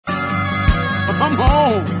Come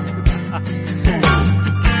on.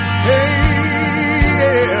 Hey,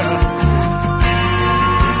 yeah.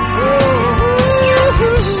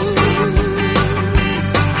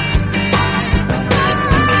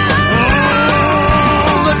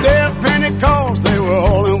 The day of Pentecost, they were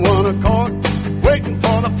all in one accord, waiting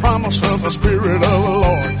for the promise of the Spirit of the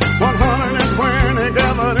Lord. 120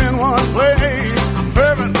 gathered in one place,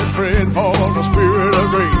 fervently prayed for the Spirit of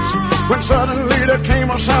grace. When suddenly there came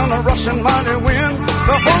a sound of rushing mighty wind,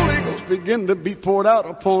 the Holy Ghost began to be poured out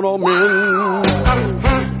upon all men.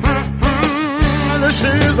 This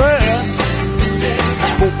is that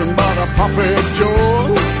spoken by the prophet Joel.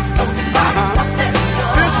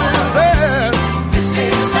 This is that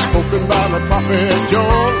spoken by the prophet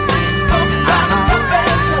Joel.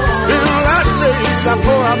 In the last days I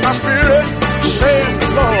pour out my Spirit, saith the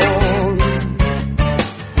Lord.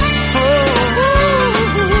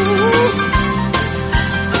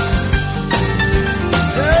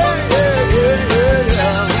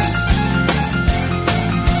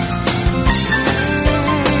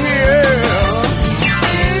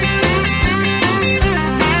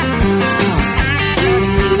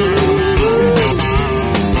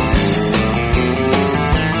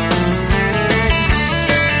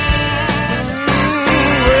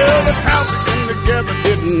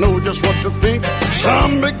 Know just what to think.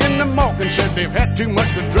 Some begin to mock and said they've had too much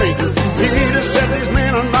to drink. Peter said these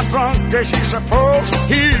men are not drunk as you suppose.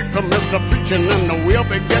 Here comes the preaching and the wheel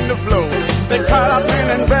began to flow. They cried out,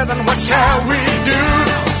 men and brethren, what shall we do?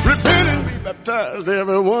 Repent and be baptized,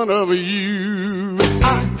 every one of you. This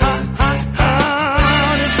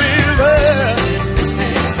is that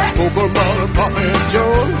spoke about the prophet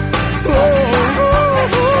Joel.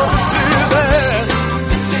 This is that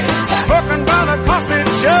spoken by the prophet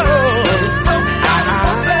Joel.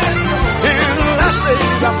 In the last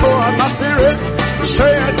days I pour out my Spirit,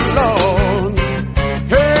 saith the Lord.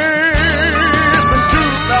 Hey, it's been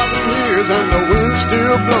 2,000 years and the wind's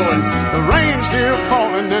still blowing, the rain's still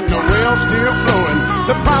falling and the well's still flowing.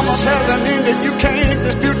 The promise hasn't ended, you can't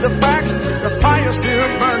dispute the facts. The fire's still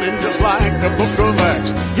burning just like the book of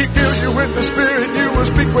Acts. He fills you with the Spirit, you will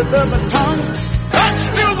speak with other tongues. That's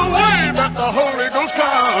still the way that the Holy Ghost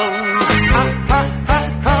comes.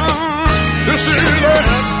 This is that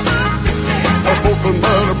spoken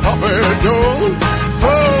by the prophet Joel.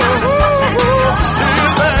 This is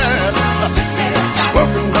that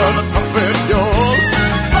spoken by the prophet Joel.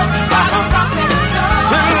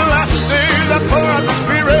 In the last days I pour out the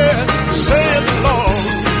Spirit, saith the Lord.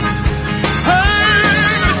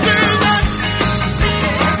 Hey, this is that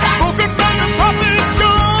spoken by the prophet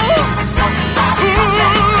Joel.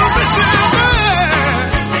 This is that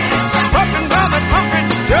spoken by the prophet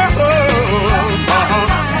Joel.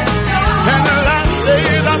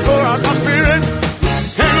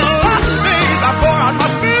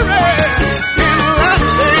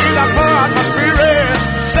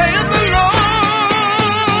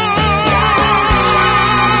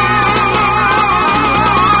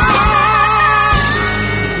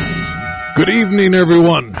 Good evening,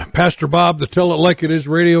 everyone. Pastor Bob, the Tell It Like It Is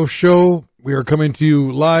radio show. We are coming to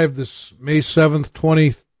you live this May 7th,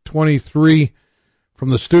 2023 from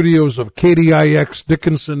the studios of KDIX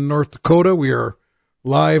Dickenson, North Dakota. We are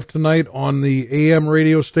live tonight on the AM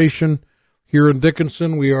radio station here in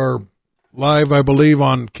Dickinson. We are live, I believe,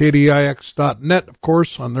 on KDIX.net, of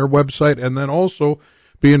course, on their website, and then also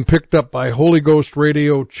being picked up by Holy Ghost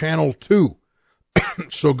Radio Channel 2.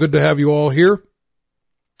 So good to have you all here.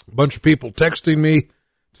 A bunch of people texting me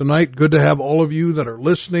tonight. Good to have all of you that are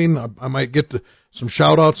listening. I might get to some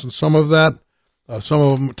shout-outs and some of that. Some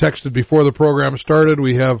of them texted before the program started.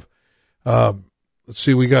 We have,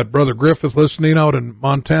 we got Brother Griffith listening out in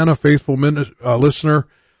Montana, faithful listener.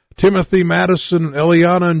 Timothy, Madison,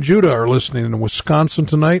 Eliana, and Judah are listening in Wisconsin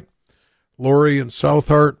tonight. Lori in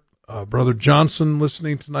Southhart. Brother Johnson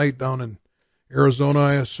listening tonight down in Arizona,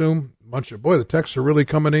 I assume. Boy, the texts are really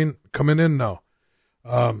coming in now.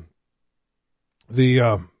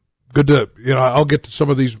 Good to, I'll get to some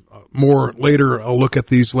of these more later. I'll look at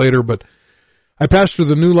these later, but I pastor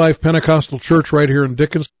the New Life Pentecostal Church right here in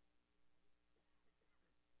Dickinson,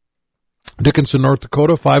 North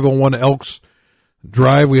Dakota, 501 Elks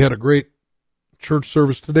Drive. We had a great church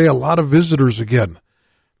service today. A lot of visitors again.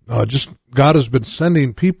 God has been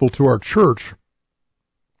sending people to our church.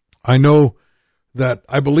 I know that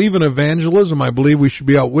I believe in evangelism. I believe we should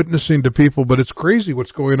be out witnessing to people, but it's crazy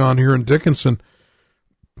what's going on here in Dickinson.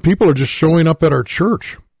 People are just showing up at our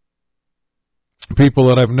church. People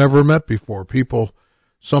that I've never met before.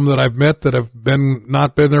 Some that I've met that have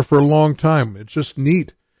not been there for a long time. It's just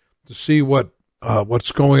neat to see what's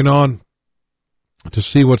going on, to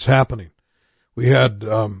see what's happening. We had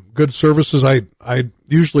good services. I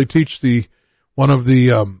usually teach one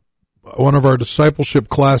of our discipleship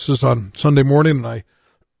classes on Sunday morning, and I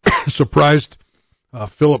surprised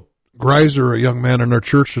Philip Greiser, a young man in our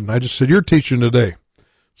church, and I just said, "You're teaching today."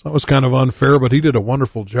 So that was kind of unfair, but he did a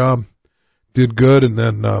wonderful job, did good, and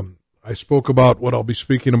then I spoke about what I'll be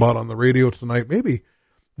speaking about on the radio tonight, maybe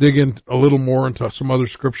dig in a little more into some other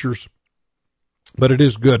scriptures, but it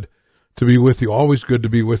is good to be with you, always good to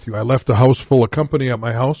be with you. I left a house full of company at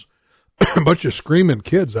my house, a bunch of screaming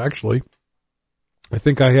kids, actually. I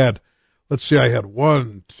think I had 3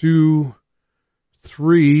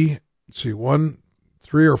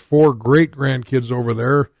 or 4 great grandkids over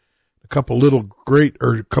there, a couple little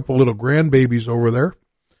grandbabies over there.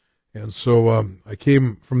 And so I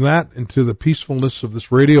came from that into the peacefulness of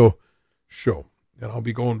this radio show, and I'll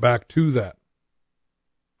be going back to that.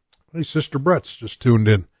 Hey, Sister Brett's just tuned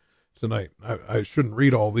in tonight. I shouldn't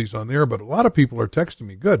read all these on there, but a lot of people are texting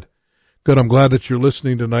me. Good. I'm glad that you're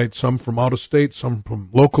listening tonight, some from out of state, some from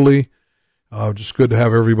locally. Just good to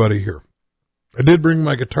have everybody here. I did bring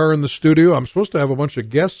my guitar in the studio. I'm supposed to have a bunch of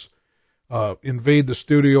guests invade the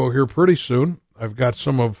studio here pretty soon. I've got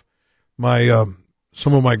some of my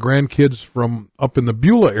grandkids from up in the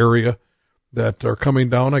Beulah area that are coming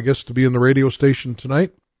down, I guess, to be in the radio station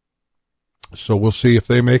tonight. So we'll see if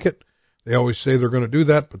they make it. They always say they're going to do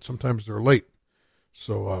that, but sometimes they're late.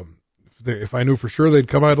 So if I knew for sure they'd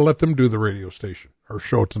come, I'd let them do the radio station or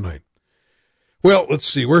show tonight. Well, let's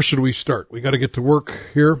see. Where should we start? We got to get to work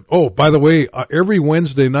here. Oh, by the way, every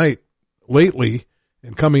Wednesday night lately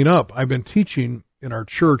and coming up, I've been teaching in our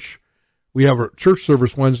church. We have a church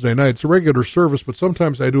service Wednesday night. It's a regular service, but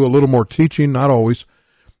sometimes I do a little more teaching, not always.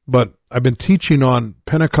 But I've been teaching on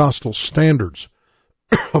Pentecostal standards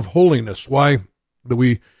of holiness. Why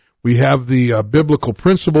we have the biblical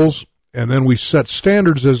principles, and then we set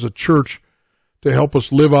standards as a church to help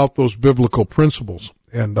us live out those biblical principles.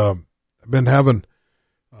 And I've been having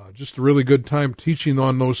just a really good time teaching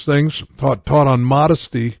on those things. Taught on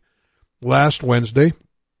modesty last Wednesday.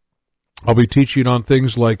 I'll be teaching on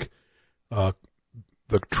things like the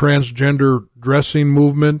transgender dressing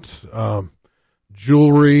movement,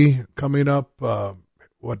 jewelry coming up,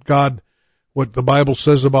 what the Bible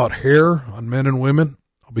says about hair on men and women.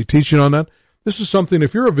 I'll be teaching on that. This is something,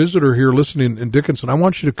 if you're a visitor here listening in Dickenson, I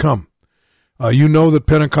want you to come. You know that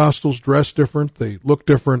Pentecostals dress different. They look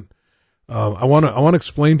different. I want to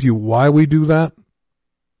explain to you why we do that,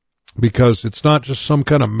 because it's not just some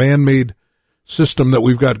kind of man-made system that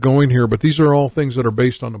we've got going here, but these are all things that are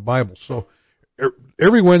based on the Bible. So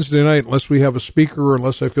every Wednesday night, unless we have a speaker or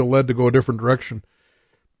unless I feel led to go a different direction,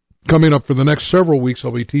 coming up for the next several weeks,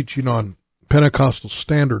 I'll be teaching on Pentecostal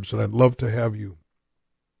standards, and I'd love to have you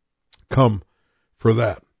come for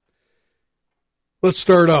that. Let's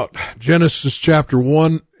start out. Genesis chapter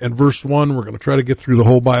 1 and verse 1. We're going to try to get through the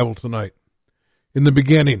whole Bible tonight. In the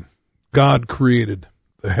beginning, God created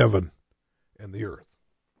the heaven and the earth.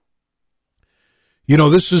 You know,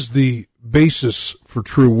 this is the basis for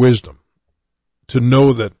true wisdom, to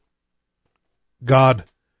know that God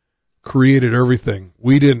created everything.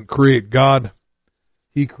 We didn't create God.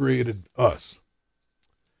 He created us.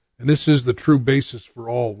 And this is the true basis for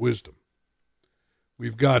all wisdom.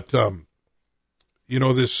 We've got,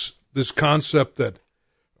 this concept that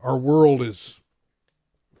our world is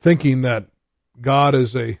thinking that God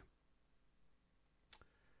is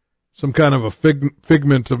some kind of a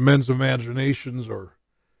figment of men's imaginations or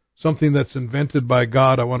something that's invented by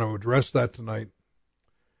God. I want to address that tonight.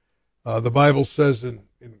 The Bible says in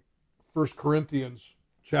 1 Corinthians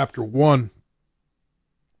chapter 1,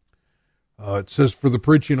 it says, "For the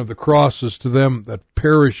preaching of the cross is to them that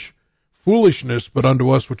perish foolishness, but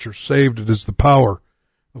unto us which are saved it is the power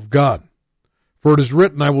of God. For it is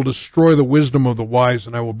written, I will destroy the wisdom of the wise,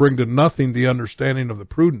 and I will bring to nothing the understanding of the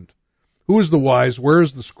prudent. Who is the wise? Where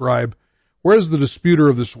is the scribe? Where is the disputer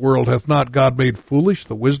of this world? Hath not God made foolish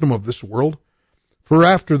the wisdom of this world? For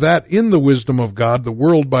after that, in the wisdom of God, the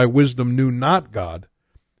world by wisdom knew not God.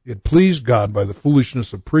 It pleased God by the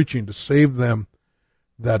foolishness of preaching to save them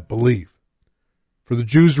that believe. For the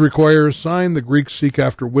Jews require a sign, the Greeks seek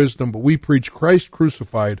after wisdom, but we preach Christ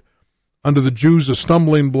crucified, unto the Jews a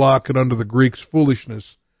stumbling block, and unto the Greeks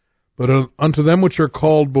foolishness. But unto them which are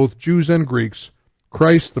called, both Jews and Greeks,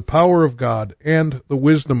 Christ the power of God and the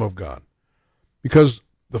wisdom of God. Because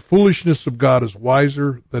the foolishness of God is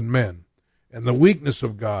wiser than men, and the weakness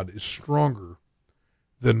of God is stronger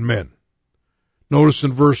than men." Notice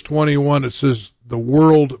in verse 21 it says, "The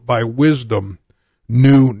world by wisdom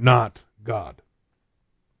knew not God."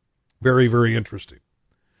 Very, very interesting.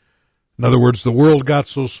 In other words, the world got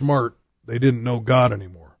so smart, they didn't know God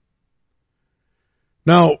anymore.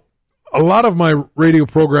 Now, a lot of my radio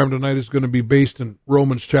program tonight is going to be based in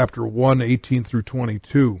Romans chapter 1, 18 through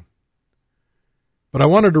 22. But I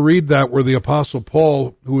wanted to read that where the Apostle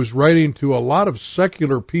Paul, who was writing to a lot of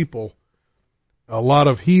secular people, a lot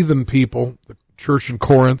of heathen people, the church in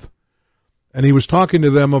Corinth, and he was talking to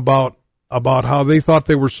them about how they thought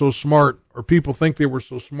they were so smart, or people think they were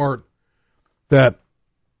so smart, that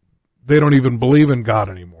they don't even believe in God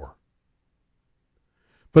anymore.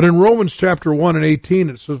 But in Romans chapter 1 and 18,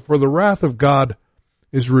 it says, "For the wrath of God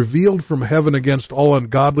is revealed from heaven against all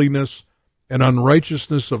ungodliness and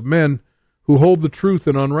unrighteousness of men who hold the truth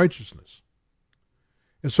in unrighteousness."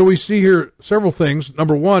 And so we see here several things.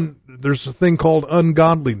 Number one, there's a thing called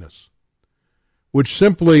ungodliness, which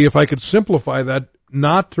simply, if I could simplify that,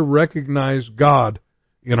 not to recognize God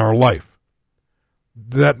in our life.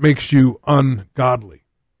 That makes you ungodly.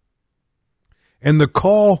 And the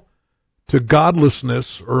call to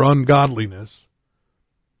godlessness or ungodliness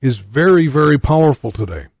is very, very powerful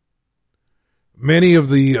today. Many of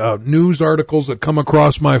the news articles that come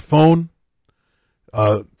across my phone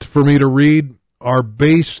for me to read are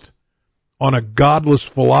based on a godless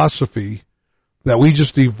philosophy that we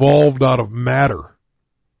just evolved out of matter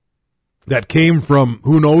that came from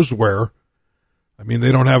who knows where. I mean,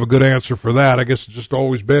 they don't have a good answer for that. I guess it's just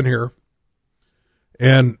always been here.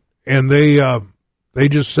 And they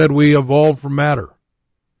just said we evolved from matter.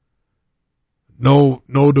 No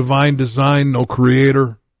divine design, no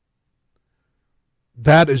creator.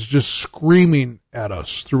 That is just screaming at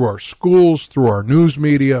us through our schools, through our news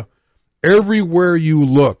media. Everywhere you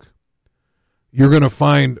look, you're going to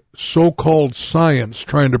find so-called science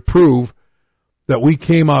trying to prove that we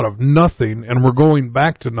came out of nothing and we're going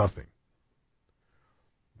back to nothing.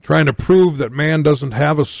 Trying to prove that man doesn't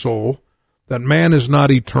have a soul, that man is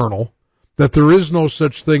not eternal, that there is no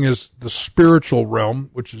such thing as the spiritual realm,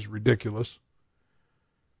 which is ridiculous.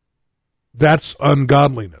 That's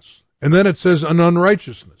ungodliness. And then it says an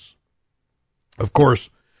unrighteousness. Of course,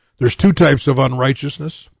 there's two types of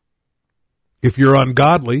unrighteousness. If you're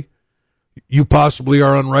ungodly, you possibly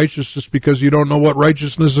are unrighteous just because you don't know what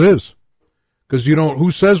righteousness is. Because you don't, who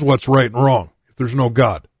says what's right and wrong if there's no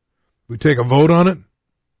God? We take a vote on it?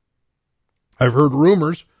 I've heard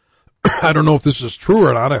rumors, I don't know if this is true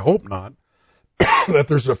or not, I hope not, that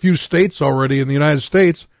there's a few states already in the United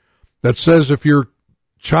States that says if your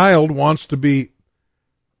child wants to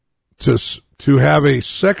have a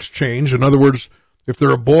sex change, in other words, if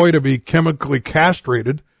they're a boy to be chemically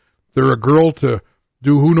castrated, if they're a girl to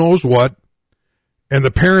do who knows what, and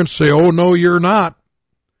the parents say, "Oh, no, you're not."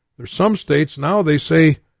 There's some states now they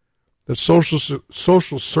say that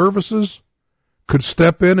social services could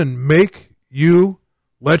step in and make you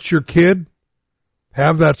let your kid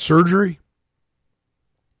have that surgery.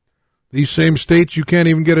 These same states, you can't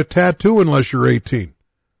even get a tattoo unless you're 18.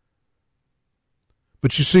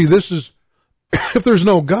 But you see, this is, if there's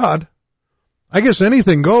no God, I guess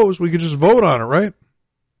anything goes. We could just vote on it, right?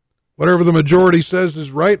 Whatever the majority says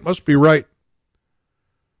is right, must be right.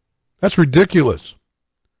 That's ridiculous.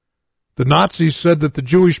 The Nazis said that the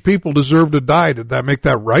Jewish people deserve to die. Did that make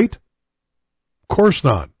that right? Of course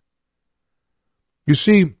not. You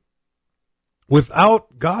see,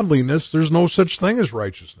 without godliness, there's no such thing as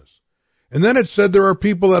righteousness. And then it said there are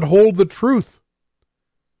people that hold the truth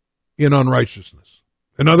in unrighteousness.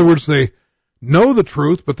 In other words, they know the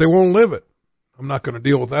truth, but they won't live it. I'm not going to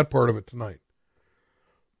deal with that part of it tonight.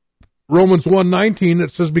 Romans 1:19,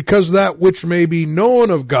 it says, "Because that which may be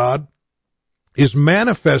known of God is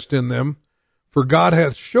manifest in them, for God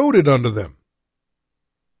hath showed it unto them."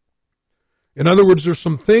 In other words, there's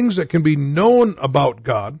some things that can be known about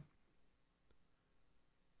God,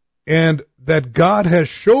 and that God has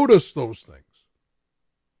showed us those things.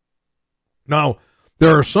 Now,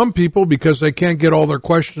 there are some people, because they can't get all their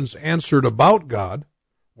questions answered about God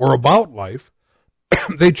or about life,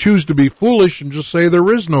 they choose to be foolish and just say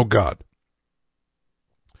there is no God.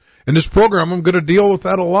 In this program, I'm going to deal with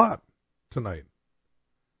that a lot tonight.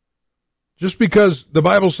 Just because the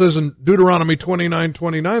Bible says in Deuteronomy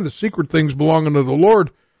 29:29, the secret things belong unto the Lord,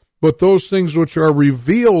 but those things which are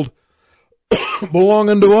revealed belong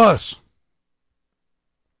unto us.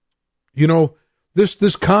 You know,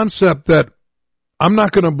 this concept that I'm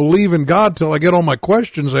not going to believe in God till I get all my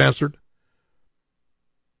questions answered,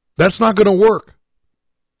 that's not going to work.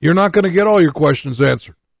 You're not going to get all your questions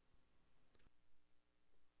answered.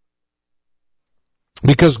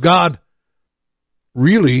 Because God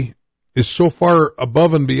really is so far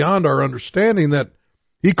above and beyond our understanding that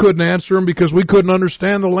he couldn't answer them because we couldn't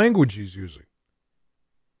understand the language he's using.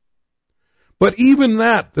 But even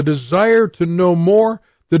that, the desire to know more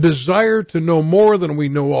than we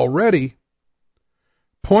know already,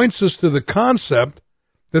 points us to the concept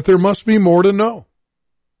that there must be more to know.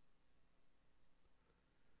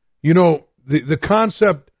 You know, the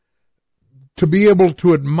concept to be able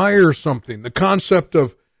to admire something, the concept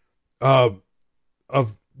of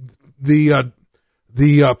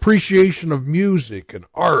the appreciation of music and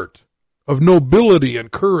art, of nobility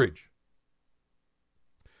and courage.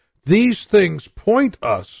 These things point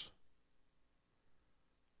us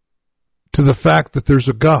to the fact that there's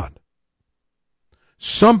a God,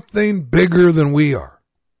 something bigger than we are.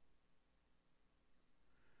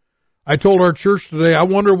 I told our church today, I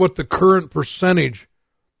wonder what the current percentage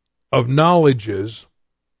of knowledge is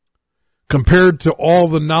compared to all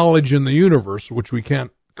the knowledge in the universe, which we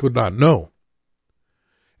could not know.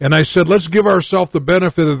 And I said, let's give ourselves the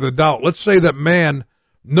benefit of the doubt. Let's say that man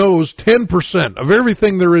knows 10% of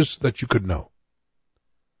everything there is that you could know.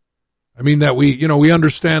 I mean that we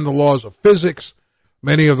understand the laws of physics,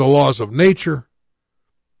 many of the laws of nature,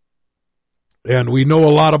 and we know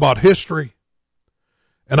a lot about history.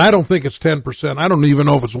 And I don't think it's 10%. I don't even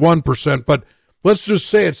know if it's 1%, but let's just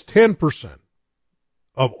say it's 10%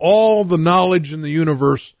 of all the knowledge in the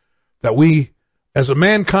universe that we, as a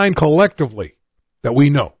mankind collectively, that we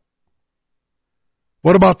know.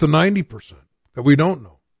 What about the 90% that we don't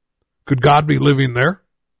know? Could God be living there?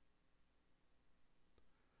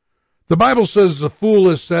 The Bible says the fool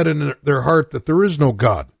has said in their heart that there is no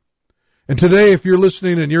God. And today, if you're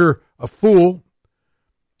listening and you're a fool,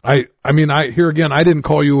 I didn't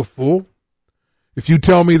call you a fool. If you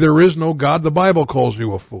tell me there is no God, the Bible calls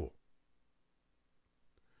you a fool.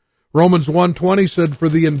 Romans 1:20 said, for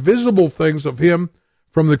the invisible things of him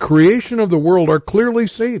from the creation of the world are clearly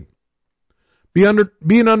seen,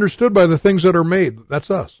 being understood by the things that are made.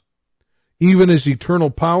 That's us. Even his eternal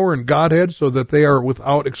power and Godhead, so that they are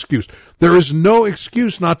without excuse. There is no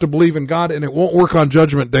excuse not to believe in God, and it won't work on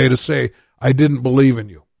Judgment Day to say, I didn't believe in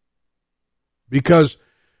you. Because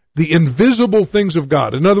the invisible things of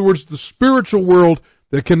God, in other words, the spiritual world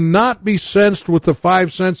that cannot be sensed with the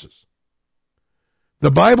five senses,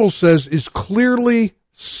 the Bible says is clearly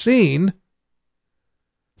seen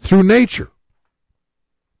through nature.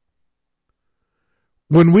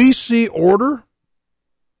 When we see order,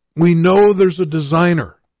 we know there's a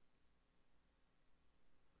designer.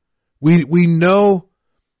 We know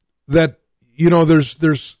that,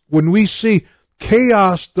 there's when we see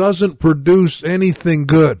chaos doesn't produce anything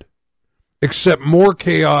good except more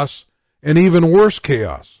chaos and even worse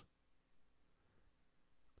chaos.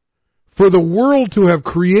 For the world to have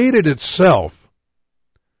created itself,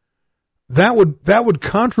 that would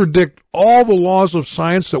contradict all the laws of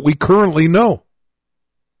science that we currently know.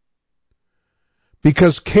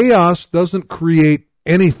 Because chaos doesn't create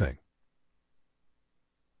anything.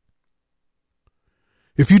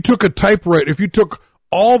 If you took a typewriter, if you took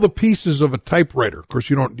all the pieces of a typewriter, of course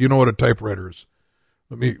you know what a typewriter is.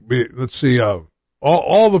 Let's see,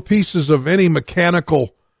 all the pieces of any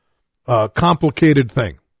mechanical, complicated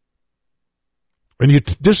thing, and you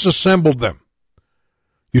disassembled them.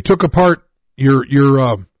 You took apart your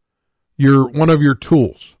one of your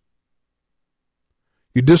tools.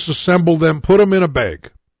 You disassembled them, put them in a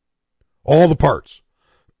bag, all the parts.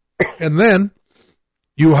 And then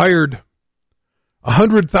you hired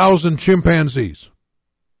 100,000 chimpanzees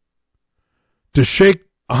to shake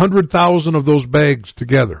 100,000 of those bags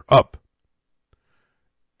together up.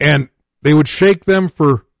 And they would shake them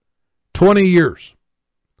for 20 years.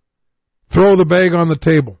 Throw the bag on the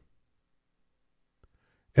table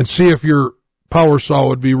and see if your power saw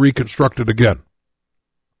would be reconstructed again.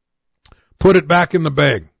 Put it back in the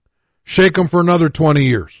bag. Shake them for another 20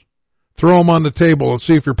 years. Throw them on the table and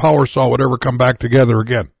see if your power saw would ever come back together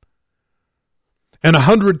again. And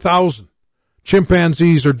 100,000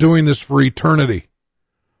 chimpanzees are doing this for eternity.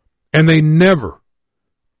 And they never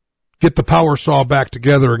get the power saw back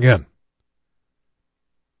together again.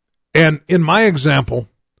 And in my example,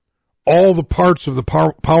 all the parts of the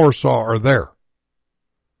power saw are there.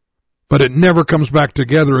 But it never comes back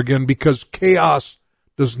together again because chaos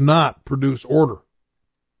does not produce order.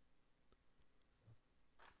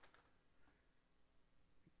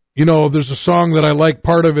 There's a song that I like,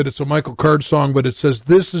 part of it, it's a Michael Card song, but it says,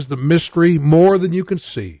 this is the mystery more than you can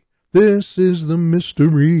see. This is the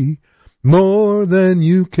mystery more than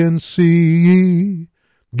you can see.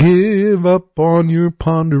 Give up on your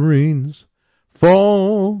ponderings,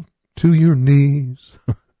 fall to your knees.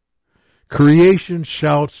 Creation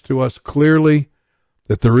shouts to us clearly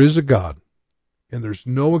that there is a God. And there's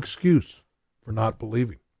no excuse for not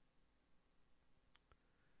believing.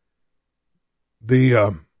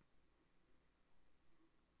 Let's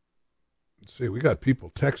see, we got people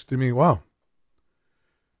texting me. Wow.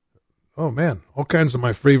 Oh, man, all kinds of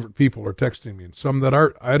my favorite people are texting me, and some that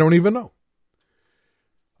I don't even know.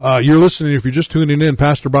 You're listening, if you're just tuning in,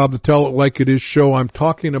 Pastor Bob, the Tell It Like It Is show. I'm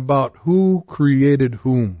talking about who created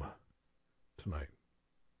whom tonight.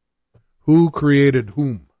 Who created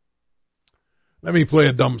whom? Let me play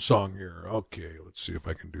a dumb song here. Okay, let's see if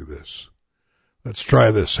I can do this. Let's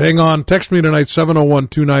try this. Hang on. Text me tonight,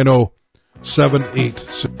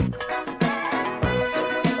 701-290-786.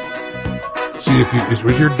 See if is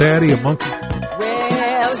your daddy a monkey?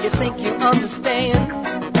 Well, you think you understand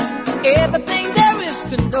everything there is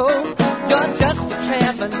to know. You're just a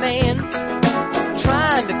traveling man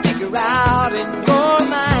trying to figure out in your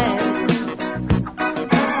mind.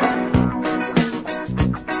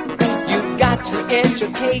 You got your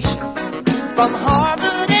education from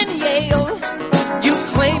Harvard and Yale. You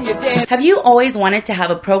claim you're dead. Have you always wanted to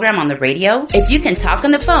have a program on the radio? If you can talk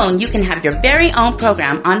on the phone, you can have your very own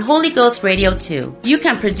program on Holy Ghost Radio too. You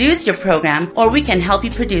can produce your program, or we can help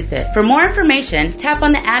you produce it. For more information, tap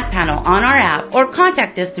on the ad panel on our app or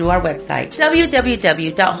contact us through our website,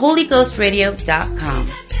 www.holyghostradio.com.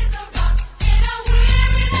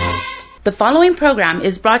 The following program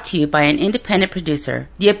is brought to you by an independent producer.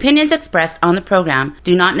 The opinions expressed on the program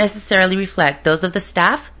do not necessarily reflect those of the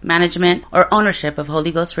staff, management, or ownership of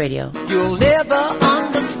Holy Ghost Radio. You'll never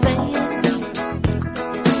understand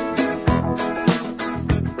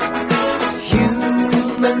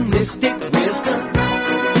humanistic wisdom.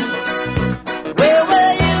 Where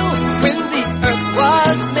were you when the earth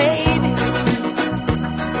was made?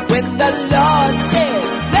 When the Lord said,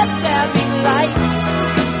 let there be light.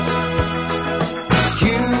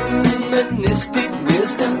 Humanistic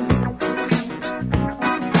wisdom.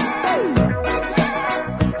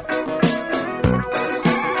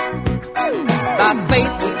 By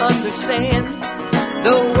faith we understand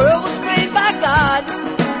the world was made by God.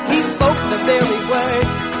 He spoke the very word,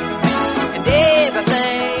 and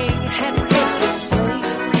everything had to take its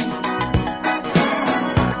place.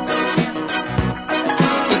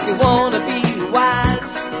 If you want to be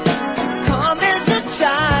wise, come as a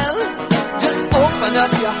child. Just open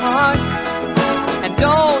up your heart and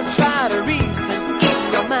don't try to reason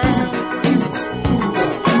in your mind.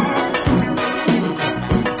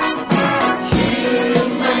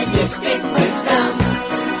 Humanistic wisdom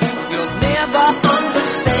you'll never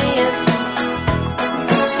understand.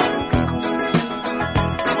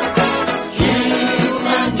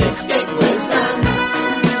 Humanistic wisdom.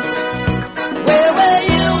 Where were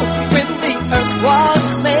you when the earth was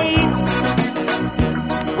made?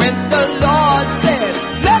 When the Lord said,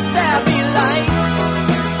 let there be light.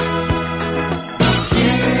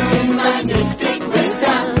 Humanistic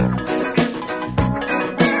wisdom.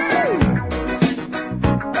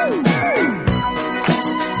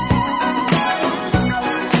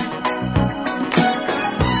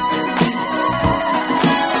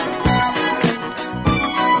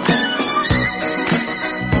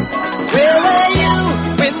 Where were you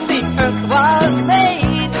when the earth was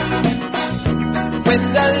made? When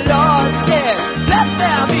the Lord said, let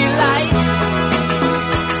there be light.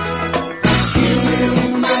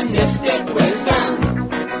 Humanistic wisdom.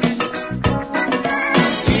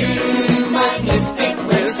 Humanistic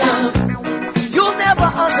wisdom. You'll never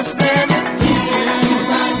understand it.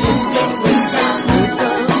 Humanistic wisdom.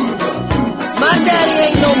 My daddy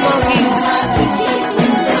ain't no monkey.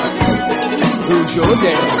 Who's your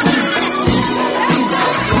daddy?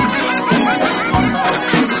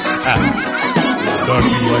 Talk to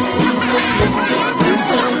you like this.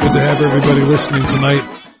 Good to have everybody listening tonight.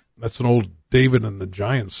 That's an old David and the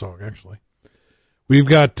Giants song, actually. We've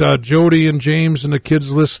got Jody and James and the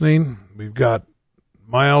kids listening. We've got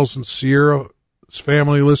Miles and Sierra's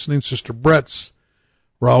family listening. Sister Brett's,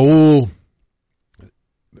 Raul.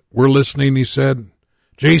 We're listening, he said.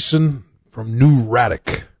 Jason from New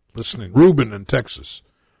Raddick listening. Reuben in Texas.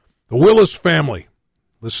 The Willis family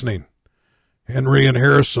listening. Henry and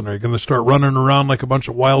Harrison, are you going to start running around like a bunch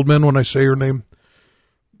of wild men when I say your name?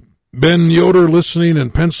 Ben Yoder listening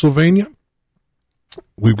in Pennsylvania.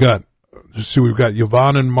 We've got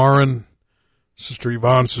Yvonne and Marin, Sister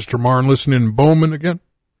Yvonne, Sister Marin listening in Bowman again.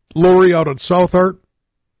 Lori out at South Hart.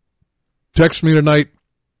 Text me tonight,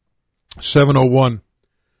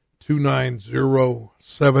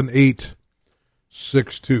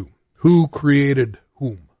 701-290-7862. Who created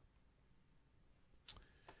whom?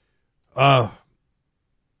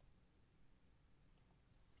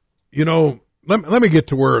 Let me get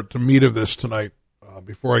to the meat of this tonight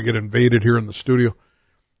before I get invaded here in the studio.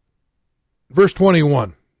 Verse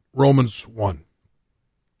 21, Romans 1.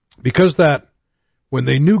 Because that when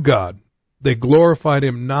they knew God, they glorified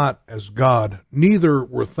him not as God, neither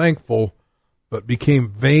were thankful, but became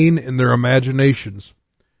vain in their imaginations,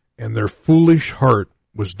 and their foolish heart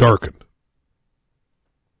was darkened.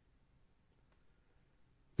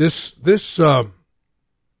 This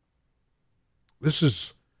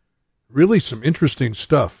is really some interesting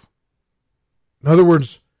stuff. In other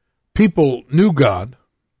words, people knew God,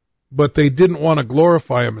 but they didn't want to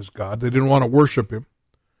glorify him as God. They didn't want to worship him.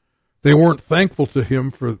 They weren't thankful to him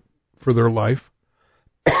for their life.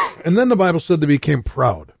 And then the Bible said they became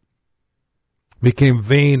proud, became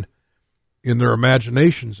vain in their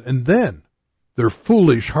imaginations, and then their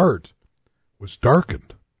foolish heart was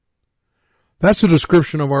darkened. That's a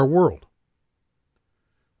description of our world.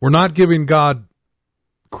 We're not giving God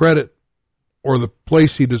credit or the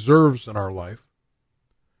place he deserves in our life.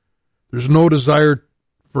 There's no desire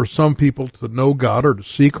for some people to know God or to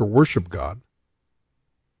seek or worship God.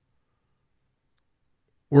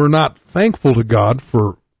 We're not thankful to God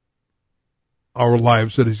for our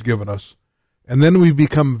lives that he's given us. And then we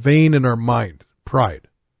become vain in our mind, pride.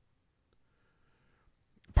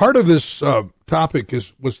 Part of this topic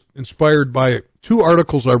was inspired by 2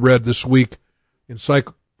 articles I read this week in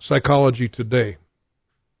Psychology Today.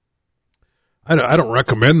 I don't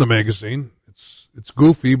recommend the magazine. It's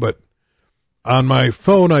goofy, but on my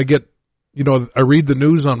phone I get, I read the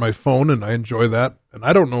news on my phone and I enjoy that. And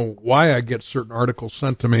I don't know why I get certain articles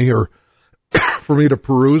sent to me or for me to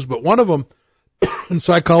peruse, but one of them in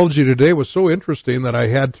Psychology Today was so interesting that I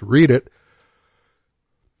had to read it,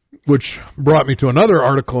 which brought me to another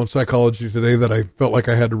article in Psychology Today that I felt like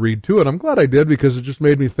I had to read too. And I'm glad I did because it just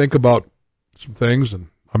made me think about some things, and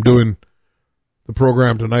I'm doing the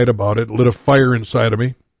program tonight about it. It lit a fire inside of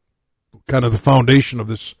me, kind of the foundation of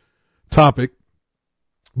this topic.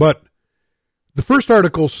 But the first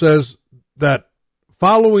article says that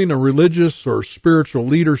following a religious or spiritual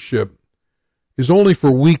leadership is only for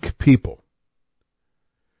weak people.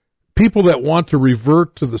 People that want to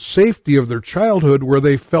revert to the safety of their childhood where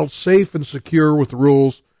they felt safe and secure with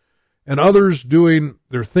rules and others doing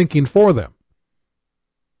their thinking for them.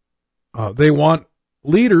 They want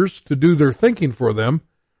leaders to do their thinking for them,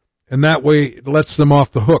 and that way it lets them off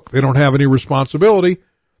the hook. They don't have any responsibility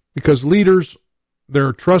because leaders,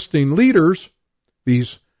 they're trusting leaders,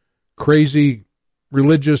 these crazy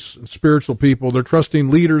religious and spiritual people, they're trusting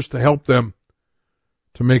leaders to help them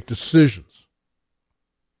to make decisions.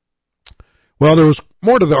 Well, there was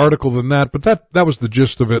more to the article than that, but that was the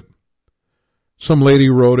gist of it. Some lady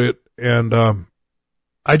wrote it, and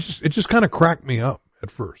it just kind of cracked me up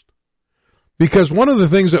at first. Because one of the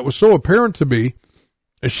things that was so apparent to me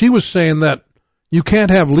is she was saying that you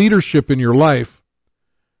can't have leadership in your life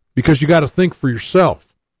because you got to think for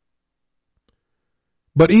yourself.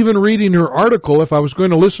 But even reading her article, if I was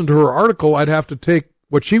going to listen to her article, I'd have to take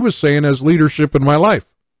what she was saying as leadership in my life.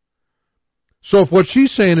 So if what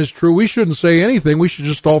she's saying is true, we shouldn't say anything. We should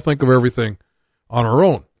just all think of everything on our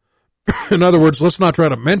own. In other words, let's not try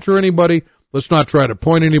to mentor anybody. Let's not try to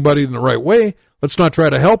point anybody in the right way. Let's not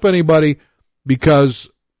try to help anybody because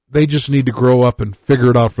they just need to grow up and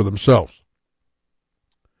figure it out for themselves.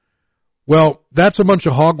 Well, that's a bunch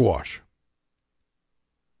of hogwash.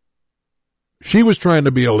 She was trying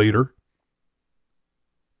to be a leader,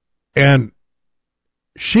 and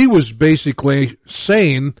she was basically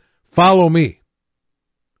saying, follow me.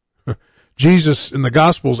 Jesus in the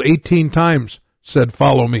Gospels 18 times said,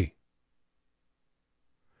 follow me.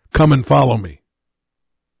 Come and follow me.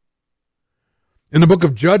 In the book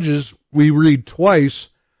of Judges, we read twice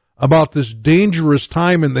about this dangerous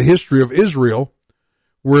time in the history of Israel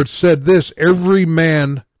where it said this,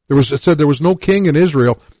 it said there was no king in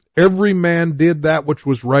Israel. Every man did that which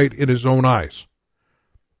was right in his own eyes.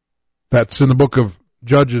 That's in the book of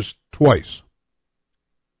Judges twice.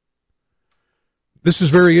 This is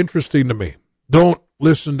very interesting to me. Don't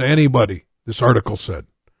listen to anybody, this article said.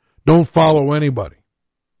 Don't follow anybody.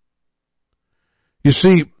 You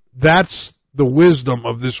see, that's the wisdom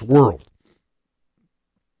of this world.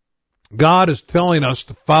 God is telling us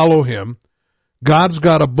to follow him. God's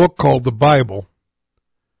got a book called the Bible,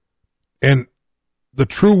 and the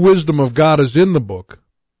true wisdom of God is in the book.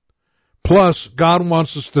 Plus, God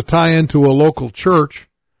wants us to tie into a local church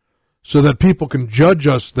so that people can judge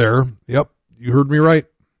us there. Yep, you heard me right.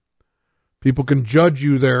 People can judge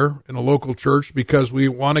you there in a local church because we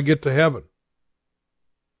want to get to heaven.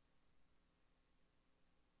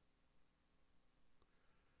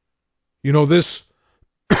 You know, this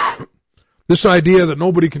idea that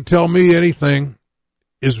nobody can tell me anything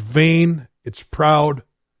is vain. It's proud.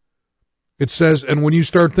 It says, and when you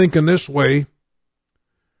start thinking this way,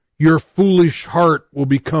 your foolish heart will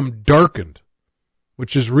become darkened,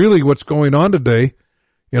 which is really what's going on today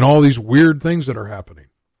in all these weird things that are happening.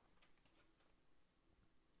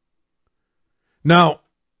 Now,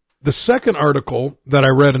 the second article that I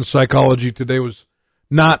read in Psychology Today was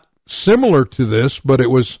not similar to this, but it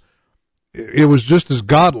was just as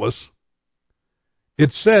godless.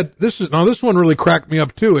 It said, this one really cracked me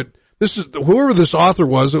up too. Whoever this author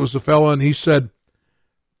was, it was a fellow, and he said,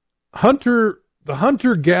 the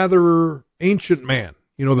hunter-gatherer ancient man,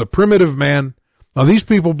 the primitive man. Now, these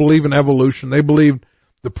people believe in evolution. They believed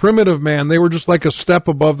the primitive man, they were just like a step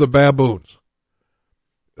above the baboons.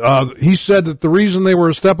 He said that the reason they were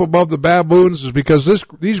a step above the baboons is because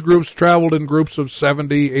these groups traveled in groups of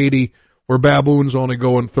 70, 80, where baboons only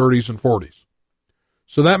go in 30s and 40s.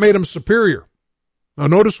 So that made them superior. Now,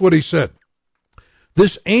 notice what he said.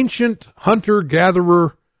 This ancient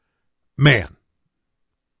hunter-gatherer man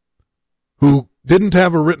who didn't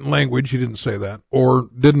have a written language, he didn't say that, or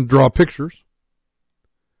didn't draw pictures,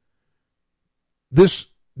 this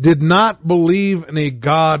did not believe in a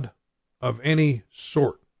God of any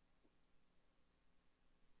sort.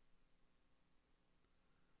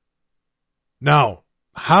 Now,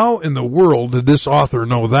 how in the world did this author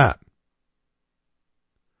know that?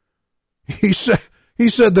 He said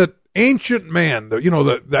that ancient man,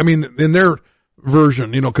 in their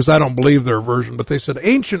version, because I don't believe their version, but they said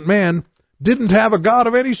ancient man didn't have a God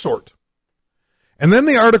of any sort. And then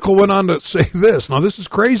the article went on to say this. Now, this is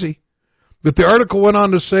crazy, but the article went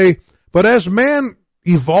on to say, but as man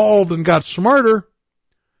evolved and got smarter,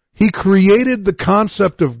 he created the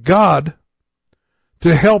concept of God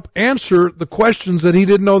to help answer the questions that he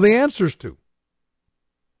didn't know the answers to.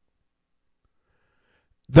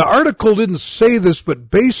 The article didn't say this, but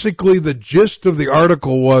basically the gist of the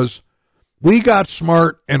article was, we got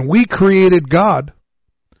smart and we created God,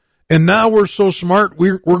 and now we're so smart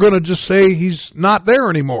we're going to just say he's not there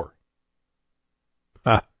anymore.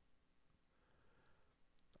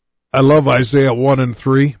 I love Isaiah 1 and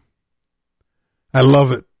 3. I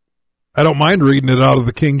love it. I don't mind reading it out of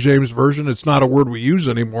the King James Version. It's not a word we use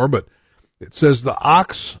anymore, but it says, the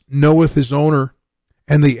ox knoweth his owner,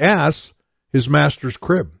 and the ass his master's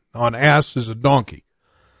crib. Now, an ass is a donkey.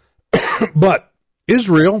 But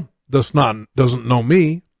Israel doesn't know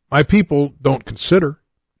me. My people don't consider.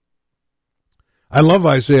 I love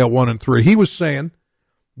Isaiah 1 and 3. He was saying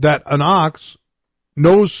that an ox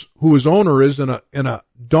knows who his owner is, and a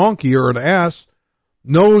donkey or an ass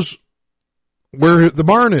knows where the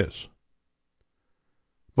barn is.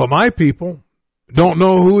 But my people don't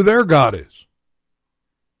know who their God is.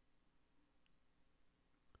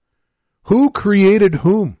 Who created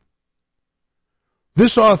whom?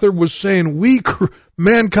 This author was saying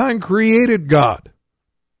mankind created God.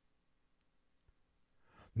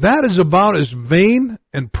 That is about as vain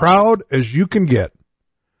and proud as you can get.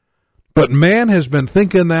 But man has been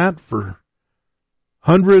thinking that for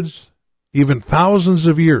hundreds, even thousands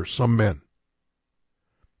of years, some men.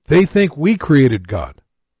 They think we created God.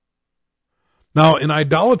 Now, in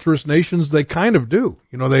idolatrous nations, they kind of do.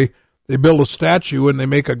 They build a statue and they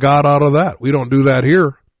make a god out of that. We don't do that here.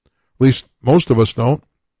 At least most of us don't.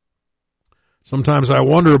 Sometimes I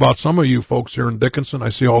wonder about some of you folks here in Dickenson. I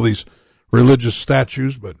see all these religious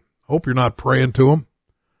statues, but I hope you're not praying to them.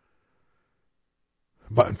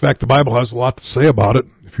 But in fact, the Bible has a lot to say about it.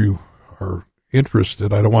 If you are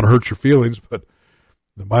interested, I don't want to hurt your feelings, but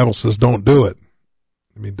the Bible says don't do it.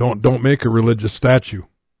 Don't make a religious statue.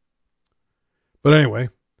 But anyway,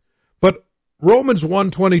 Romans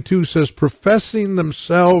 1:22 says, professing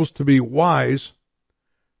themselves to be wise,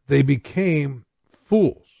 they became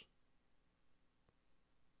fools.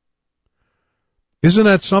 Isn't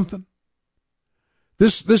that something?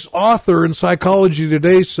 This author in Psychology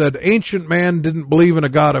Today said ancient man didn't believe in a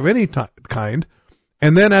God of any kind,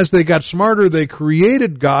 and then as they got smarter, they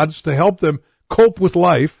created gods to help them cope with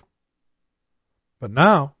life. But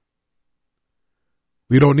now,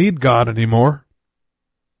 we don't need God anymore,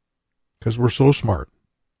 because we're so smart.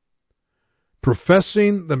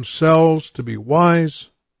 Professing themselves to be wise,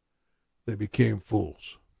 they became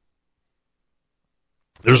fools.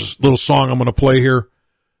 There's a little song I'm going to play here.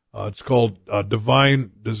 It's called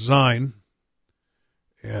Divine Design.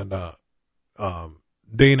 And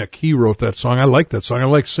Dana Key wrote that song. I like that song. I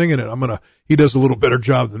like singing it. He does a little better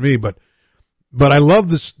job than me, but I love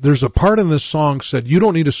this. There's a part in this song said, you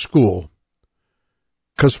don't need a school,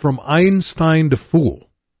 because from Einstein to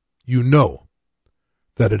fool, you know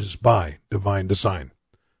that it is by divine design.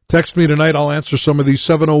 Text me tonight. I'll answer some of these.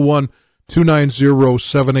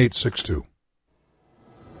 701-290-7862.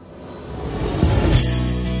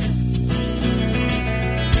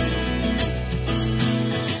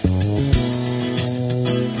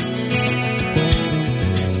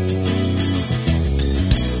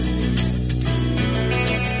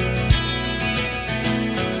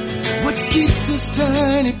 What keeps us this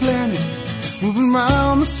tiny planet moving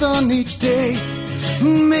round the sun each day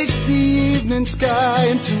makes the evening sky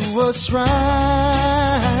into a shrine.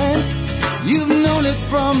 You've known it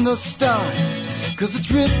from the start, 'cause it's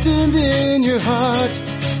written in your heart.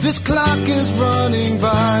 This clock is running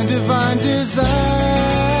by divine design.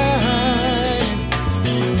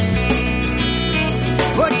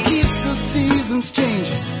 What keeps the seasons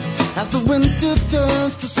changing as the winter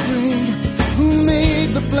turns to spring? Who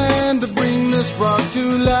made the plan to bring this rock to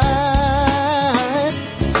life?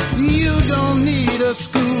 You don't need a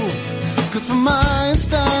school, 'cause from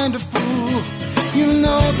Einstein to fool, you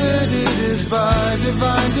know that it is by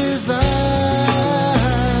divine design.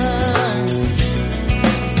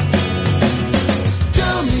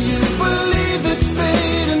 Tell me you believe it's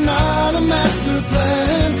fate and not a master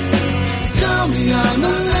plan. Tell me I'm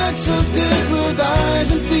a laxative with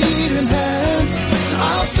eyes and feet and hands.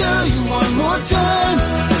 I'll tell you one more time,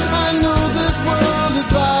 I know this world is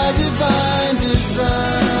by divine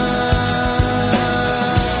design.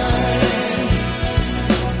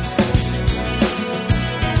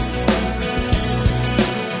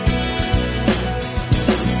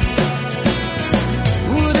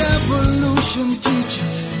 Would evolution teach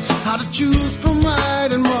us how to choose from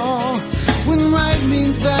right and wrong, when right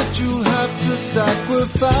means that you'll have to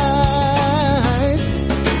sacrifice?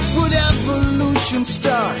 Would evolution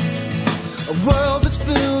start a world that's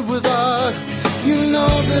filled with art? You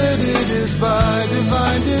know that it is by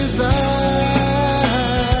divine design.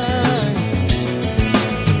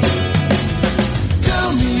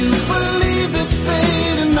 Tell me you believe it's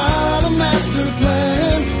fate and not a master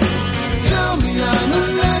plan. Tell me I'm a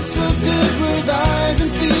laxative with eyes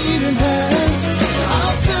and feet and hands.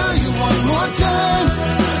 I'll tell you one more time,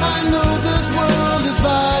 I know this world is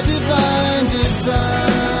by divine design.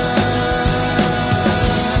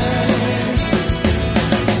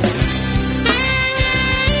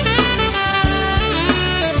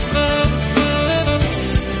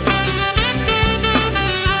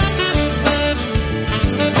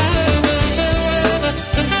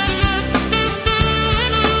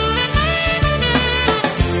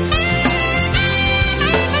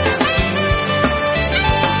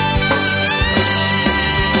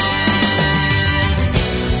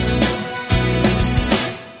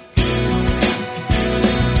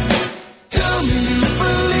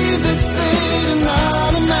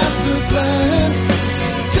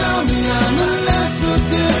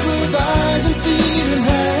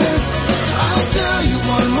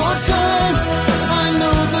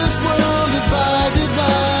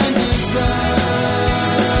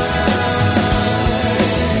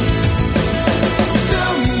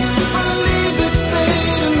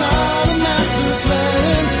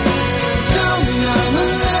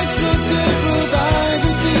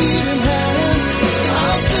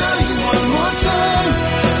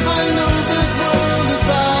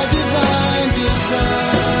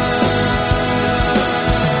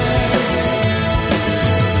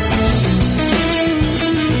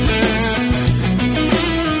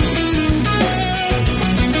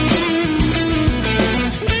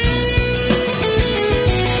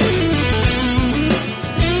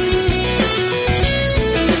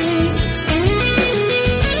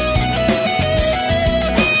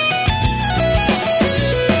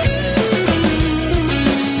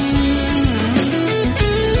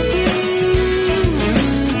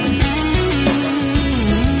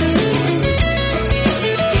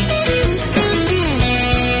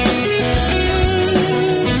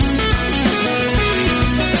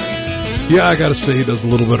 Yeah, I got to say he does a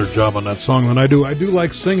little better job on that song than I do. I do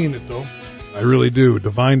like singing it, though. I really do.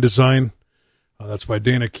 Divine Design. That's by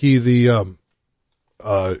Dana Key. I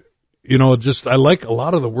like a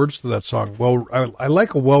lot of the words to that song. Well, I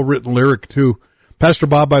like a well-written lyric, too. Pastor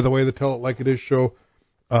Bob, by the way, the Tell It Like It Is show.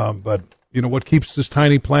 But, you know, what keeps this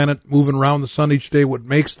tiny planet moving around the sun each day, what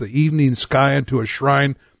makes the evening sky into a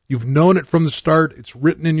shrine, you've known it from the start. It's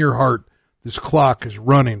written in your heart. This clock is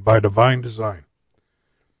running by divine design.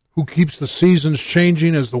 Who keeps the seasons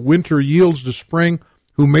changing as the winter yields to spring?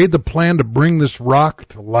 Who made the plan to bring this rock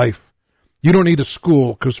to life? You don't need a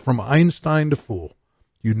school, because from Einstein to fool,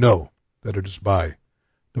 you know that it is by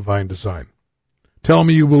divine design. Tell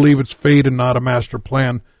me you believe it's fate and not a master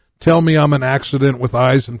plan. Tell me I'm an accident with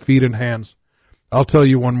eyes and feet and hands. I'll tell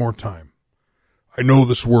you one more time. I know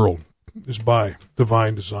this world is by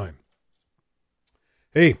divine design.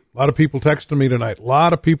 Hey, a lot of people texting me tonight. A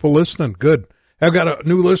lot of people listening. Good. I've got a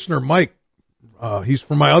new listener, Mike. He's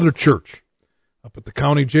from my other church up at the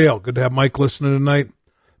county jail. Good to have Mike listening tonight.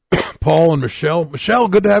 Paul and Michelle. Michelle,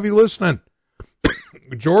 good to have you listening.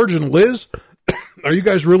 George and Liz, are you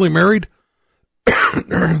guys really married?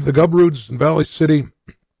 the Gubroods in Valley City,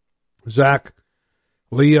 Zach,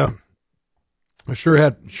 Leah. I sure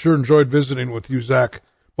enjoyed visiting with you, Zach.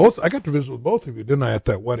 I got to visit with both of you, didn't I, at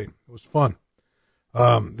that wedding? It was fun.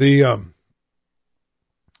 I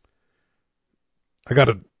got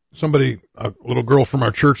a little girl from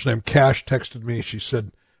our church named Cash texted me. She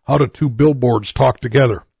said, "How do two billboards talk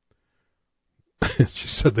together?" She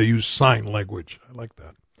said they use sign language. I like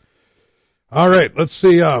that. All right, let's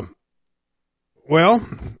see. Well,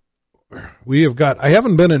 I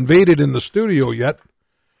haven't been invaded in the studio yet,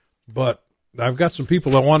 but I've got some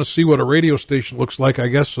people that want to see what a radio station looks like, I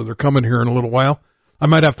guess, so they're coming here in a little while. I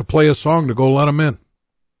might have to play a song to go let them in.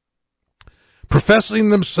 Professing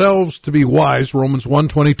themselves to be wise, Romans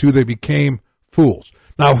 1:22, they became fools.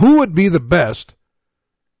 Now, who would be the best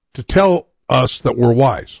to tell us that we're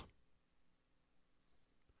wise?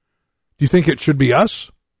 Do you think it should be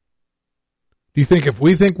us? Do you think if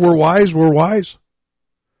we think we're wise, we're wise?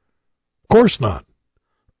 Of course not.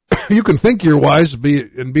 You can think you're wise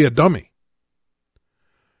and be a dummy.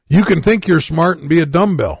 You can think you're smart and be a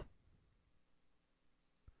dumbbell.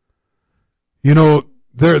 You know,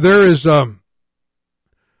 there is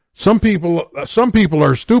some people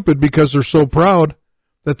are stupid because they're so proud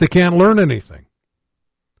that they can't learn anything.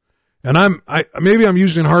 And maybe I'm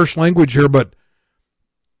using harsh language here, but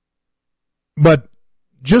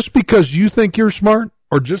just because you think you're smart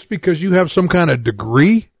or just because you have some kind of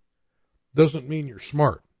degree doesn't mean you're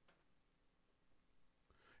smart.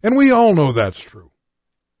 And we all know that's true.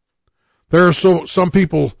 There are some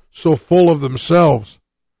people so full of themselves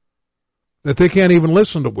that they can't even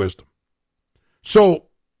listen to wisdom. So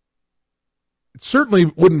it certainly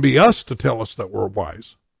wouldn't be us to tell us that we're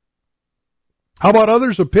wise. How about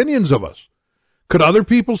others' opinions of us? Could other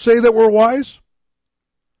people say that we're wise?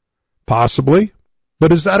 Possibly.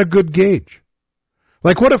 But is that a good gauge?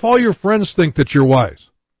 Like, what if all your friends think that you're wise?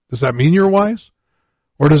 Does that mean you're wise?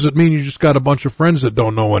 Or does it mean you just got a bunch of friends that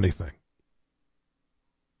don't know anything?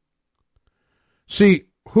 See,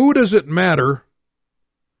 who does it matter?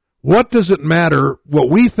 What does it matter what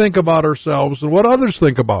we think about ourselves and what others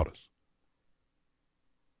think about us?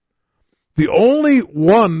 The only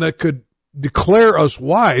one that could declare us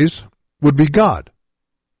wise would be God.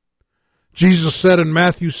 Jesus said in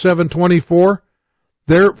Matthew 7:24,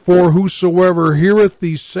 "Therefore whosoever heareth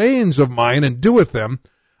these sayings of mine and doeth them,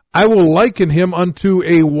 I will liken him unto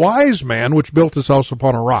a wise man which built his house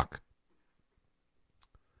upon a rock."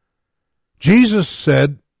 Jesus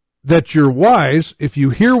said that you're wise if you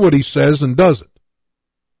hear what he says and does it.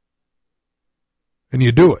 And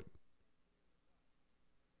you do it.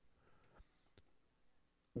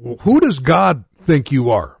 Well, who does God think you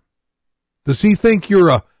are? Does he think you're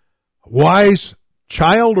a wise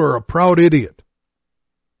child or a proud idiot?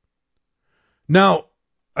 Now,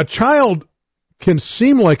 a child can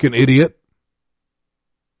seem like an idiot,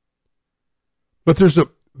 but there's a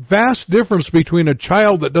vast difference between a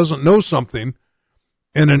child that doesn't know something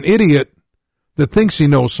and an idiot that thinks he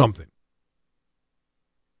knows something.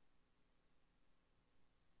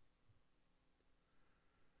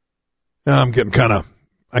 Now I'm getting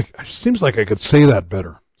it seems like I could say that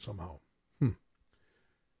better somehow.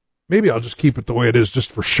 Maybe I'll just keep it the way it is just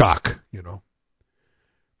for shock,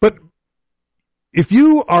 But if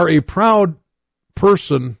you are a proud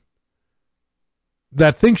person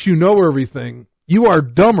that thinks you know everything, you are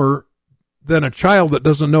dumber than a child that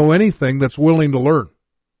doesn't know anything that's willing to learn.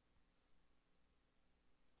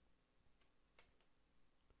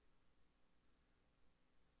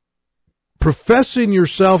 Professing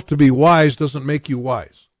yourself to be wise doesn't make you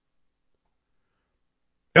wise.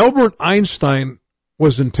 Albert Einstein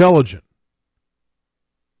was intelligent,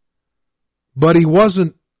 but he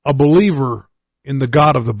wasn't a believer in the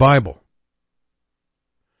God of the Bible.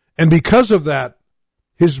 And because of that,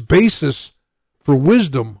 his basis for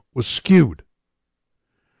wisdom was skewed.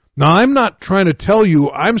 Now, I'm not trying to tell you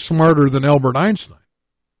I'm smarter than Albert Einstein.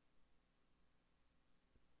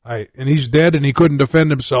 And he's dead and he couldn't defend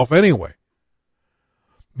himself anyway.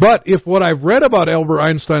 But if what I've read about Albert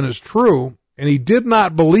Einstein is true, and he did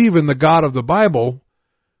not believe in the God of the Bible,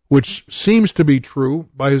 which seems to be true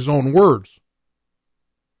by his own words,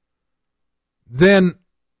 then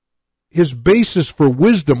his basis for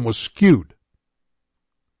wisdom was skewed.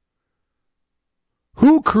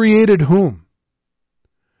 Who created whom?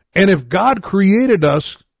 And if God created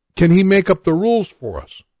us, can he make up the rules for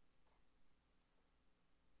us?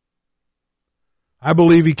 I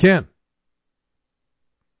believe he can.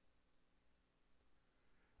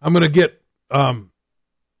 I'm going to get,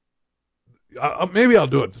 maybe I'll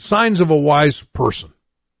do it. The signs of a wise person.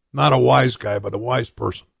 Not a wise guy, but a wise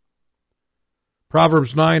person.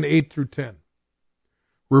 Proverbs 9:8-10.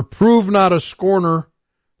 Reprove not a scorner,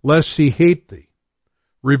 lest he hate thee.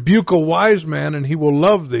 Rebuke a wise man, and he will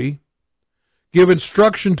love thee. Give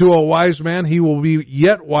instruction to a wise man, he will be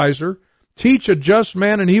yet wiser. Teach a just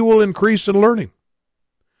man, and he will increase in learning.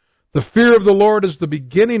 The fear of the Lord is the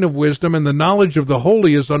beginning of wisdom, and the knowledge of the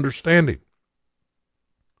holy is understanding.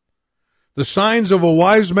 The signs of a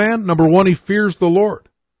wise man, number 1, he fears the Lord.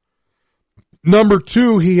 Number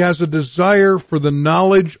 2, he has a desire for the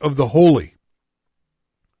knowledge of the holy,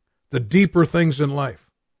 the deeper things in life.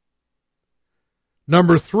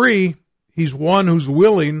 Number 3, he's one who's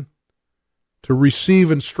willing to receive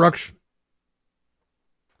instruction.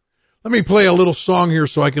 Let me play a little song here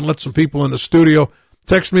so I can let some people in the studio.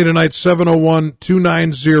 Text me tonight,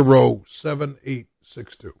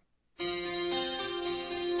 701-290-7862.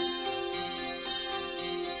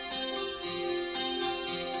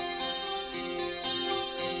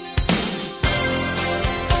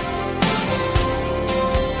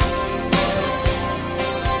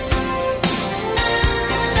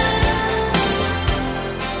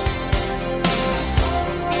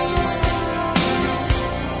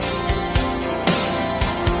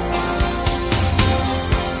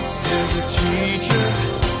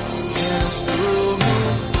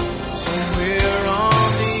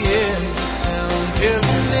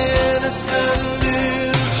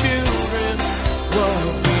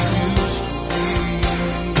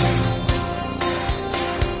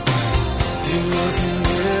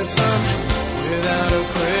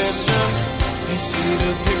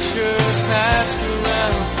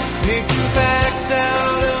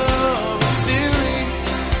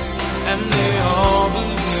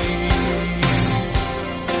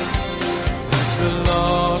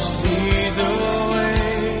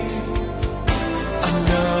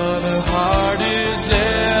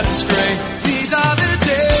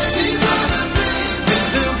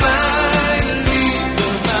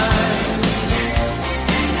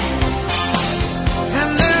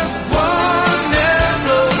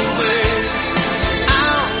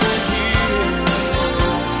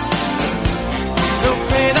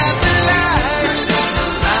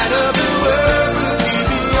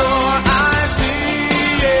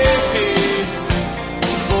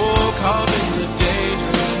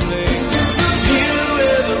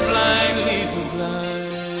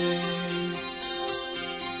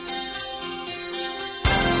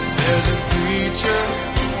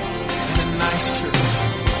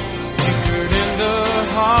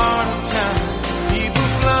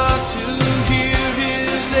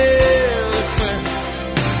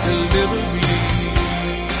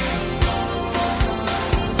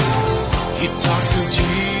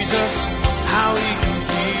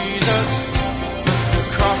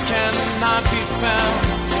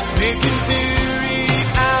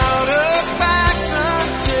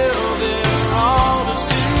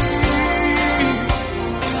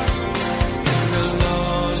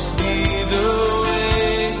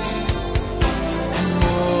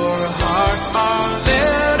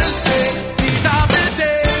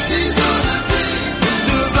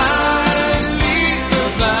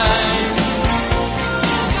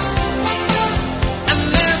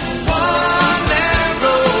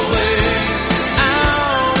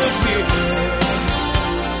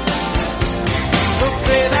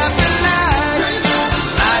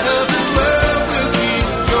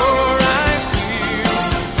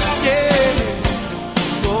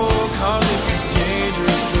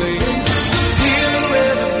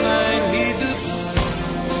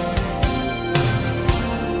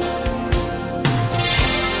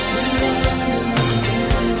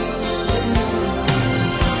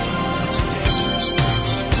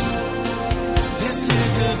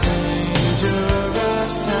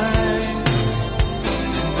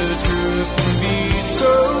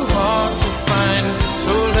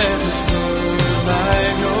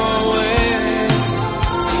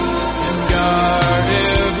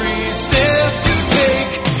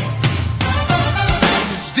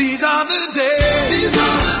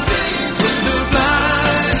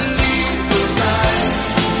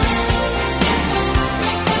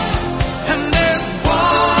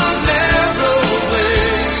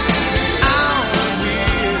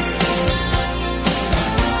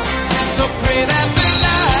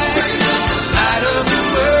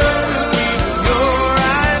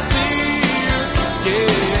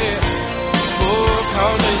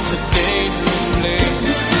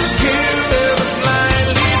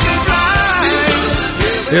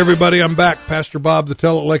 Hey everybody, I'm back. Pastor Bob, the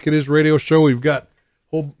Tell It Like It Is radio show. We've got a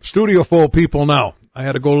whole studio full of people now. I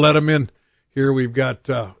had to go let them in here. We've got,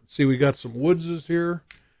 we got some Woodses here.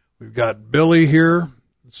 We've got Billy here.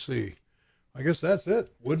 Let's see. I guess that's it.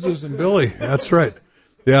 Woodses and Billy. That's right.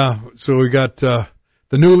 Yeah, so we got the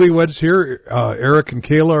newlyweds here. Eric and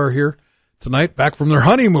Kayla are here tonight, back from their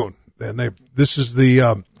honeymoon, and this is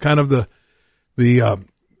the kind of the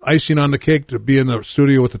icing on the cake to be in the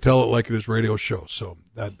studio with the Tell It Like It Is radio show. So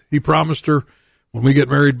that he promised her, when we get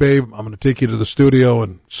married, babe, I'm going to take you to the studio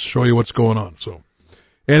and show you what's going on. So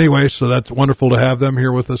anyway, so that's wonderful to have them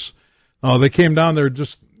here with us. They came down there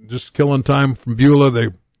just killing time from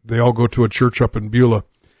Beulah. They all go to a church up in Beulah.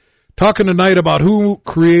 Talking tonight about who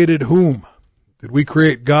created whom. Did we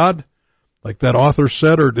create God, like that author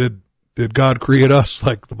said, or did God create us,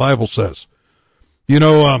 like the Bible says? You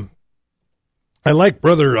know, I like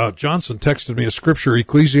Brother Johnson texted me a scripture,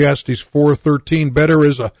 Ecclesiastes 4:13. Better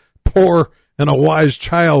is a poor and a wise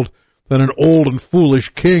child than an old and foolish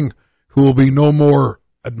king who will be no more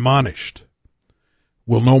admonished.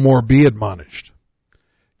 Will no more be admonished.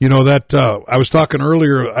 You know that I was talking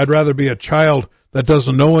earlier. I'd rather be a child that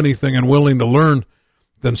doesn't know anything and willing to learn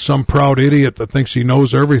than some proud idiot that thinks he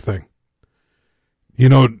knows everything. You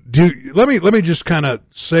know, let me just kind of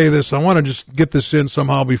say this. I want to just get this in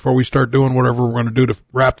somehow before we start doing whatever we're going to do to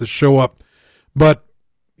wrap this show up. But,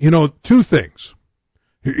 you know, two things.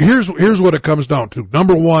 Here's what it comes down to.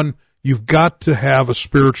 Number one, you've got to have a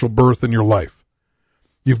spiritual birth in your life.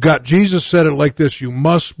 Jesus said it like this: you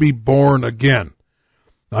must be born again.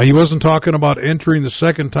 Now, he wasn't talking about entering the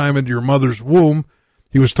second time into your mother's womb.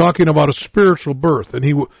 He was talking about a spiritual birth.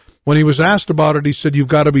 And when he was asked about it, he said, you've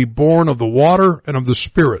got to be born of the water and of the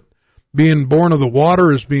Spirit. Being born of the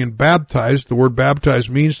water is being baptized. The word baptize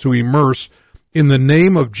means to immerse in the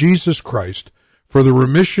name of Jesus Christ for the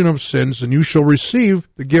remission of sins, and you shall receive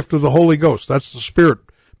the gift of the Holy Ghost. That's the Spirit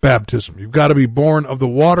baptism. You've got to be born of the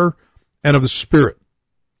water and of the Spirit.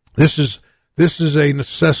 This is a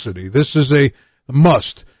necessity. This is a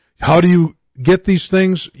must. How do you get these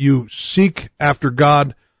things? You seek after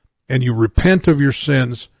God and you repent of your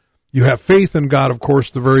sins. You have faith in God, of course,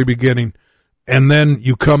 the very beginning, and then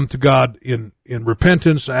you come to God in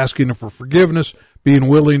repentance, asking Him for forgiveness, being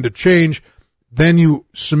willing to change. Then you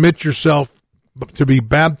submit yourself to be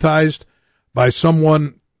baptized by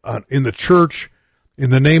someone in the church in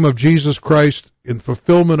the name of Jesus Christ in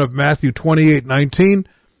fulfillment of Matthew 28:19,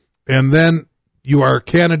 and then you are a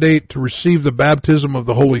candidate to receive the baptism of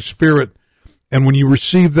the Holy Spirit. And when you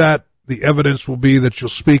receive that, the evidence will be that you'll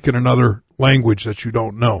speak in another language that you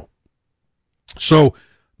don't know. So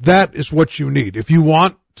that is what you need. If you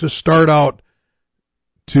want to start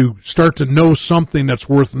to know something that's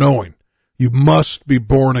worth knowing, you must be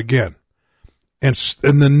born again. And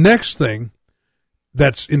the next thing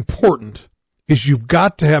that's important is you've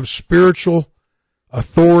got to have spiritual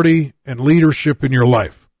authority and leadership in your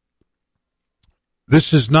life.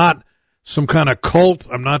 This is not some kind of cult.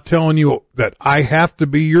 I'm not telling you that I have to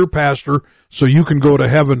be your pastor so you can go to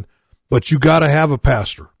heaven, but you got to have a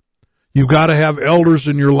pastor. You got to have elders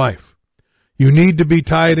in your life. You need to be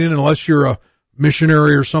tied in, unless you're a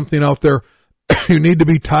missionary or something out there. You need to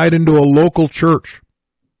be tied into a local church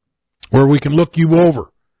where we can look you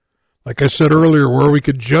over. Like I said earlier, where we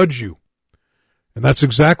could judge you. And that's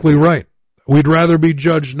exactly right. We'd rather be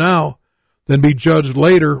judged now than be judged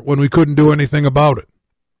later when we couldn't do anything about it.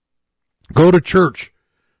 Go to church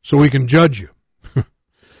so we can judge you.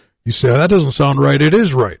 You say, that doesn't sound right. It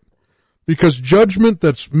is right. Because judgment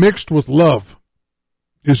that's mixed with love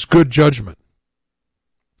is good judgment.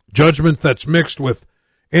 Judgment that's mixed with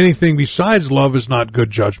anything besides love is not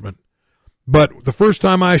good judgment. But the first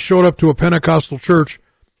time I showed up to a Pentecostal church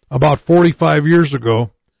about 45 years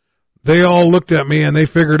ago, they all looked at me and they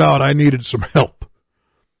figured out I needed some help.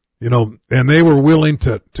 You know, and they were willing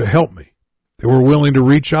to help me. They were willing to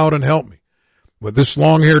reach out and help me. With this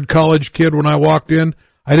long-haired college kid, when I walked in,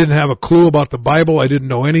 I didn't have a clue about the Bible. I didn't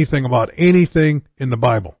know anything about anything in the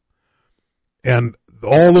Bible. And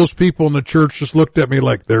all those people in the church just looked at me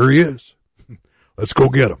like, there he is. Let's go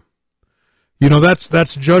get him. You know,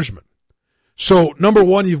 that's judgment. So, number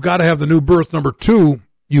one, you've got to have the new birth. Number two,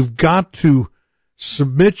 you've got to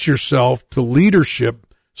submit yourself to leadership,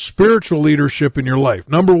 spiritual leadership in your life.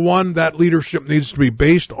 Number one, that leadership needs to be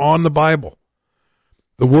based on the Bible,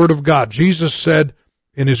 the Word of God. Jesus said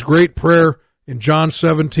in his great prayer in John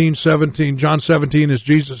 17:17, John 17 is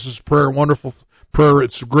Jesus' prayer, wonderful prayer.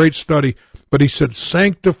 It's a great study. But he said,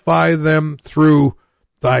 sanctify them through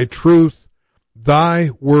thy truth.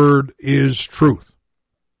 Thy word is truth.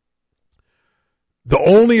 The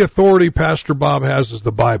only authority Pastor Bob has is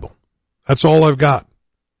the Bible. That's all I've got.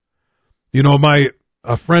 You know,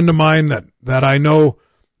 a friend of mine that I know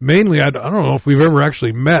mainly, I don't know if we've ever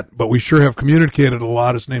actually met, but we sure have communicated a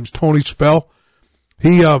lot. His name's Tony Spell.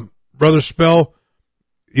 He, Brother Spell,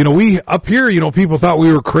 we up here, people thought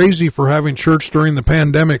we were crazy for having church during the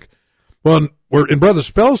pandemic. Well, in Brother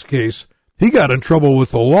Spell's case, he got in trouble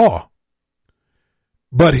with the law.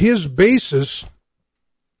 But his basis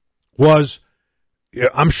was,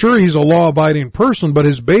 I'm sure he's a law-abiding person, but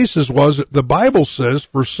his basis was, the Bible says,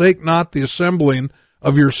 forsake not the assembling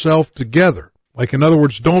of yourself together. Like, in other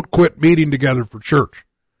words, don't quit meeting together for church.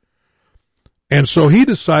 And so he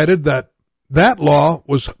decided that law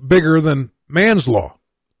was bigger than man's law.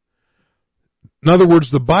 In other words,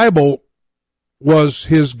 the Bible was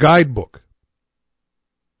his guidebook.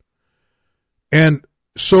 And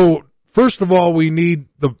so, first of all, we need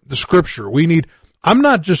the scripture. I'm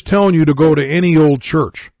not just telling you to go to any old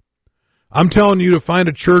church. I'm telling you to find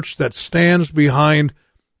a church that stands behind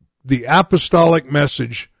the apostolic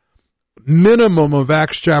message, minimum of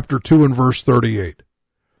Acts chapter 2 and verse 38.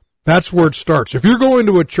 That's where it starts. If you're going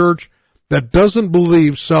to a church that doesn't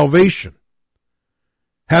believe salvation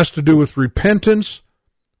has to do with repentance,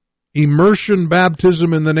 immersion,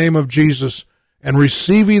 baptism in the name of Jesus, and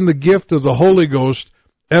receiving the gift of the Holy Ghost,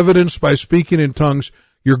 evidenced by speaking in tongues,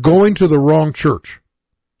 you're going to the wrong church.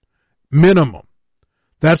 Minimum.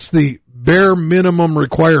 That's the bare minimum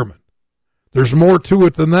requirement. There's more to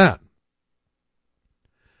it than that.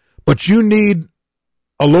 But you need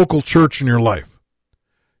a local church in your life.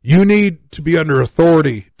 You need to be under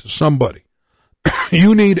authority to somebody.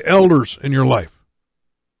 You need elders in your life.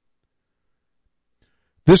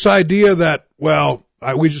 This idea that,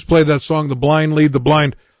 we just played that song, The Blind Lead the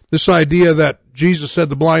Blind. This idea that Jesus said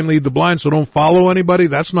the blind lead the blind, so don't follow anybody,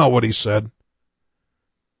 that's not what he said.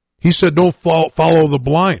 He said don't follow the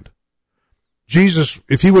blind. Jesus,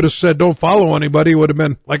 if he would have said don't follow anybody, it would have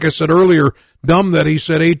been, like I said earlier, dumb that he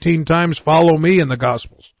said 18 times, follow me in the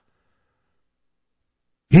Gospels.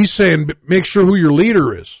 He's saying make sure who your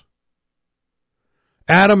leader is.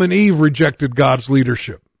 Adam and Eve rejected God's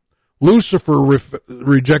leadership. Lucifer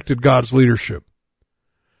rejected God's leadership.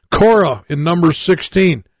 Korah in Numbers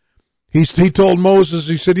 16, he told Moses,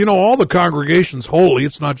 he said, all the congregation's holy.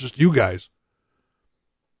 It's not just you guys.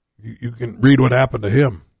 You can read what happened to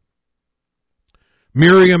him.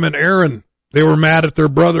 Miriam and Aaron, they were mad at their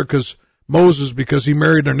brother Moses because he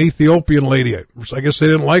married an Ethiopian lady. I guess they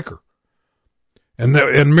didn't like her.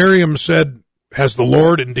 And Miriam said, has the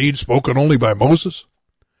Lord indeed spoken only by Moses?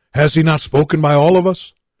 Has he not spoken by all of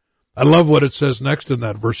us? I love what it says next in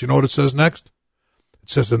that verse. You know what it says next? It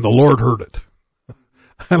says, and the Lord heard it.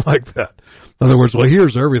 I like that. In other words, he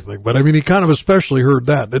hears everything. But, he kind of especially heard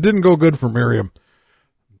that. It didn't go good for Miriam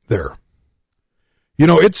there.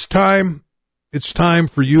 It's time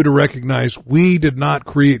for you to recognize we did not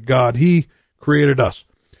create God. He created us.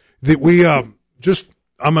 I'm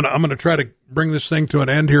going to try to bring this thing to an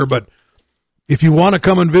end here, but if you want to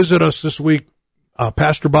come and visit us this week,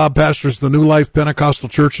 Pastor Bob pastors the New Life Pentecostal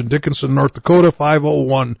Church in Dickenson, North Dakota,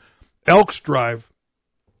 501 Elks Drive.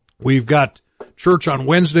 We've got church on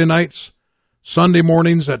Wednesday nights. Sunday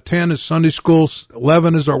mornings at 10 is Sunday school.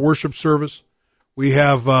 11 is our worship service. We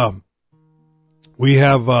have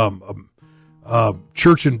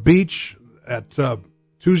church in Beach at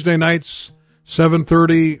Tuesday nights,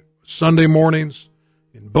 7:30 Sunday mornings.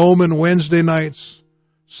 In Bowman, Wednesday nights,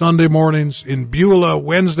 Sunday mornings. In Beulah,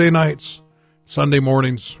 Wednesday nights, Sunday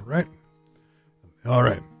mornings, right? All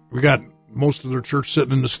right. We got most of their church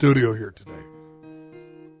sitting in the studio here today.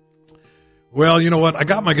 Well, you know what? I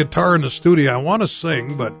got my guitar in the studio. I want to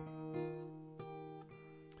sing, but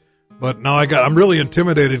now I'm really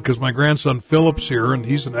intimidated because my grandson Philip's here, and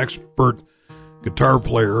he's an expert guitar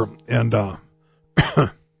player. And,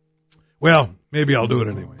 well, maybe I'll do it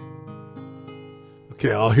anyway. Okay,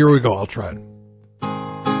 here we go. I'll try it.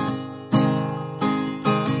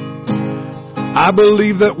 I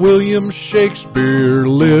believe that William Shakespeare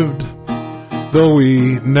lived, though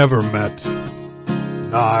we never met.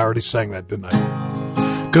 No, I already sang that, didn't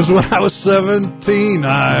I? Because when I was 17,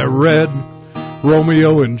 I read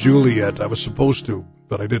Romeo and Juliet. I was supposed to,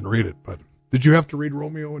 but I didn't read it. But did you have to read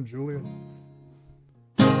Romeo and Juliet?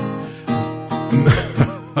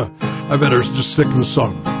 I better just stick to the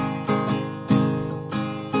song.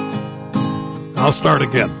 I'll start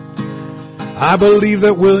again. I believe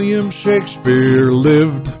that William Shakespeare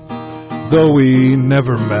lived, though we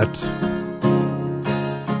never met.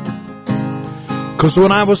 'Cause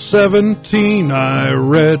when I was 17, I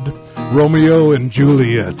read Romeo and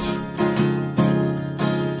Juliet.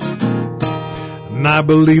 And I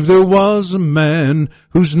believe there was a man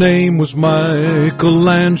whose name was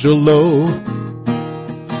Michelangelo,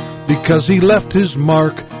 because he left his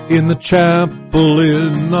mark in the chapel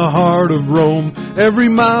in the heart of Rome. Every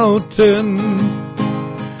mountain,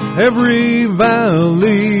 every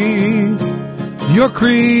valley, Your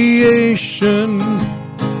creation,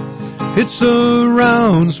 it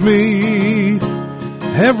surrounds me.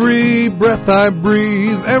 Every breath I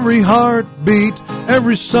breathe, every heartbeat,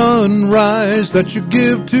 every sunrise that you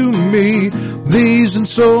give to me, these and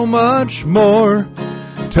so much more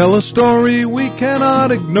tell a story we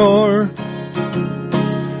cannot ignore.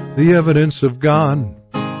 The evidence of God.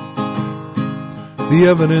 The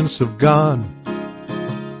evidence of God.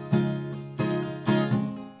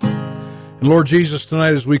 And Lord Jesus,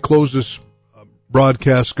 tonight as we close this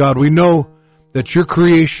broadcast, God, we know that your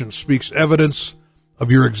creation speaks evidence of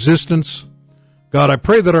your existence. God, I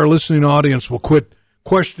pray that our listening audience will quit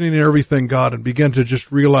questioning everything, God, and begin to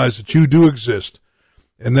just realize that you do exist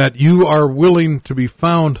and that you are willing to be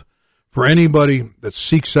found for anybody that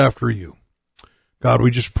seeks after you. God, we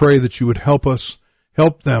just pray that you would help us,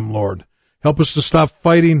 help them, Lord. Help us to stop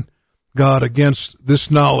fighting, God, against this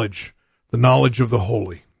knowledge, the knowledge of the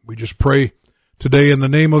holy. We just pray today in the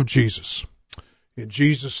name of Jesus. In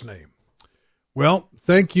Jesus' name. Well,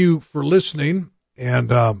 thank you for listening. And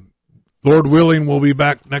Lord willing, we'll be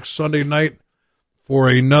back next Sunday night for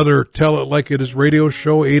another Tell It Like It Is radio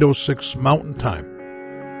show, 8:06 Mountain Time.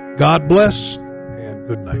 God bless and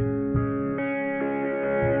good night.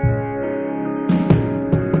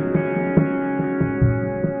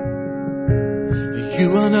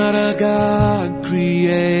 You are not a God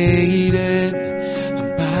created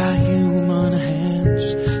by human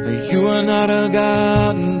hands. You are not a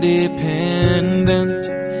God dependent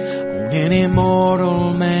on any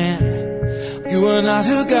mortal man. You are not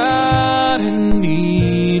a God in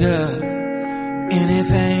need of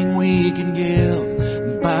anything we can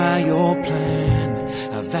give by your plan.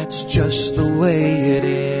 That's just the way it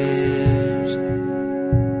is.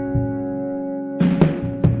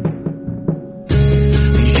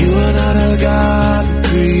 You are not a God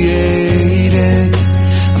created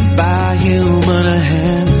by human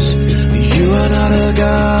hands. You are not a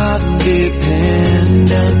God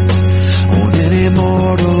dependent on any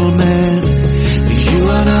mortal man. You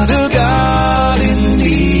are not a God in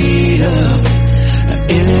need of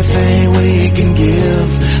anything we can give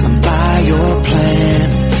by your plan.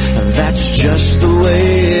 That's just the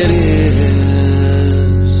way it is.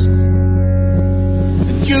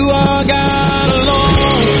 You are God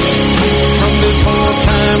alone from before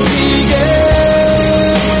time began.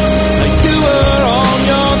 You were on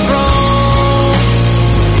your throne.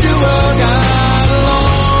 You are God alone.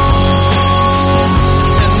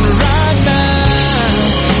 And right now,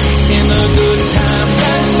 in the good times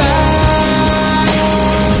and bad,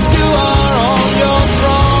 you are on your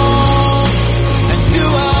throne. And you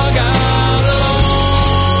are God alone.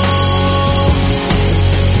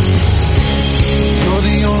 You're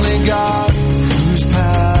the only God whose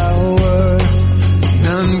power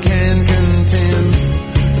none can contend.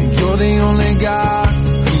 You're the only God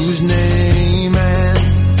whose name and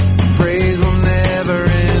praise will never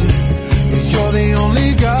end. You're the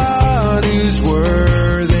only God who's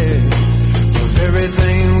worthy of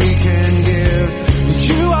everything we can give.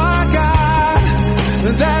 You are God,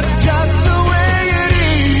 that's just the way it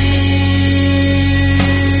is.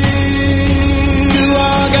 You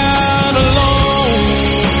are God alone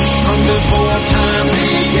from before time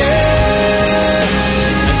began.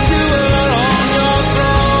 And you were on your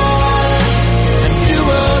throne. And you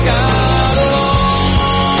were God alone.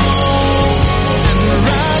 And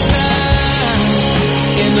right now,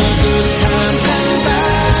 in the good times and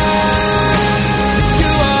bad,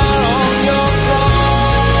 you are on your throne.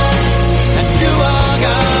 And you are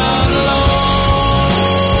God alone.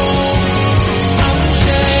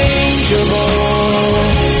 Unchangeable,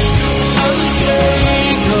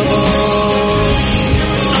 unshakable,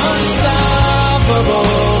 unstoppable.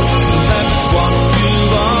 That's what you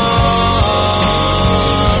are.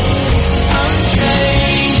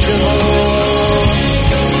 Unchangeable,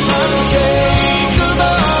 unshakable,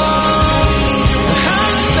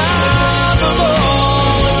 unstoppable.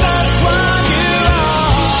 That's what you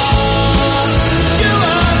are. You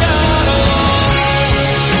are God alone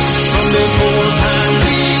from before time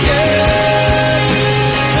began.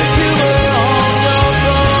 You were on your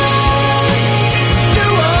throne. You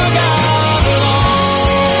are God alone.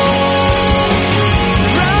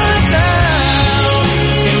 Right now,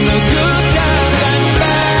 in the good times and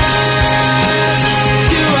bad,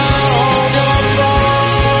 you are on your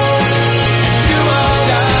throne. You are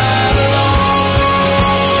God alone.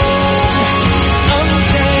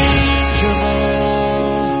 Unchangeable,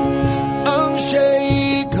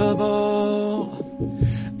 unshakable,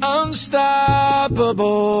 unstoppable.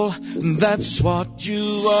 That's what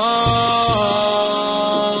you are.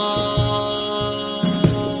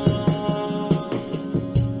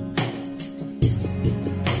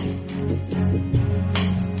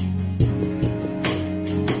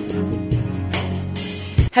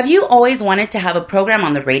 Have you always wanted to have a program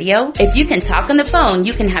on the radio? If you can talk on the phone,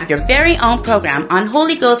 you can have your very own program on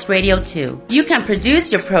Holy Ghost Radio 2. You can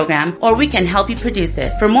produce your program, or we can help you produce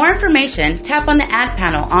it. For more information, tap on the ad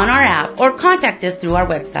panel on our app or contact us through our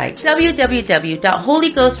website,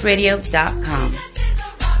 www.holyghostradio.com.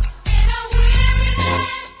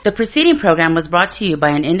 The preceding program was brought to you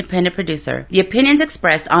by an independent producer. The opinions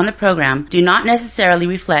expressed on the program do not necessarily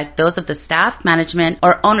reflect those of the staff, management,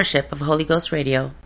 or ownership of Holy Ghost Radio.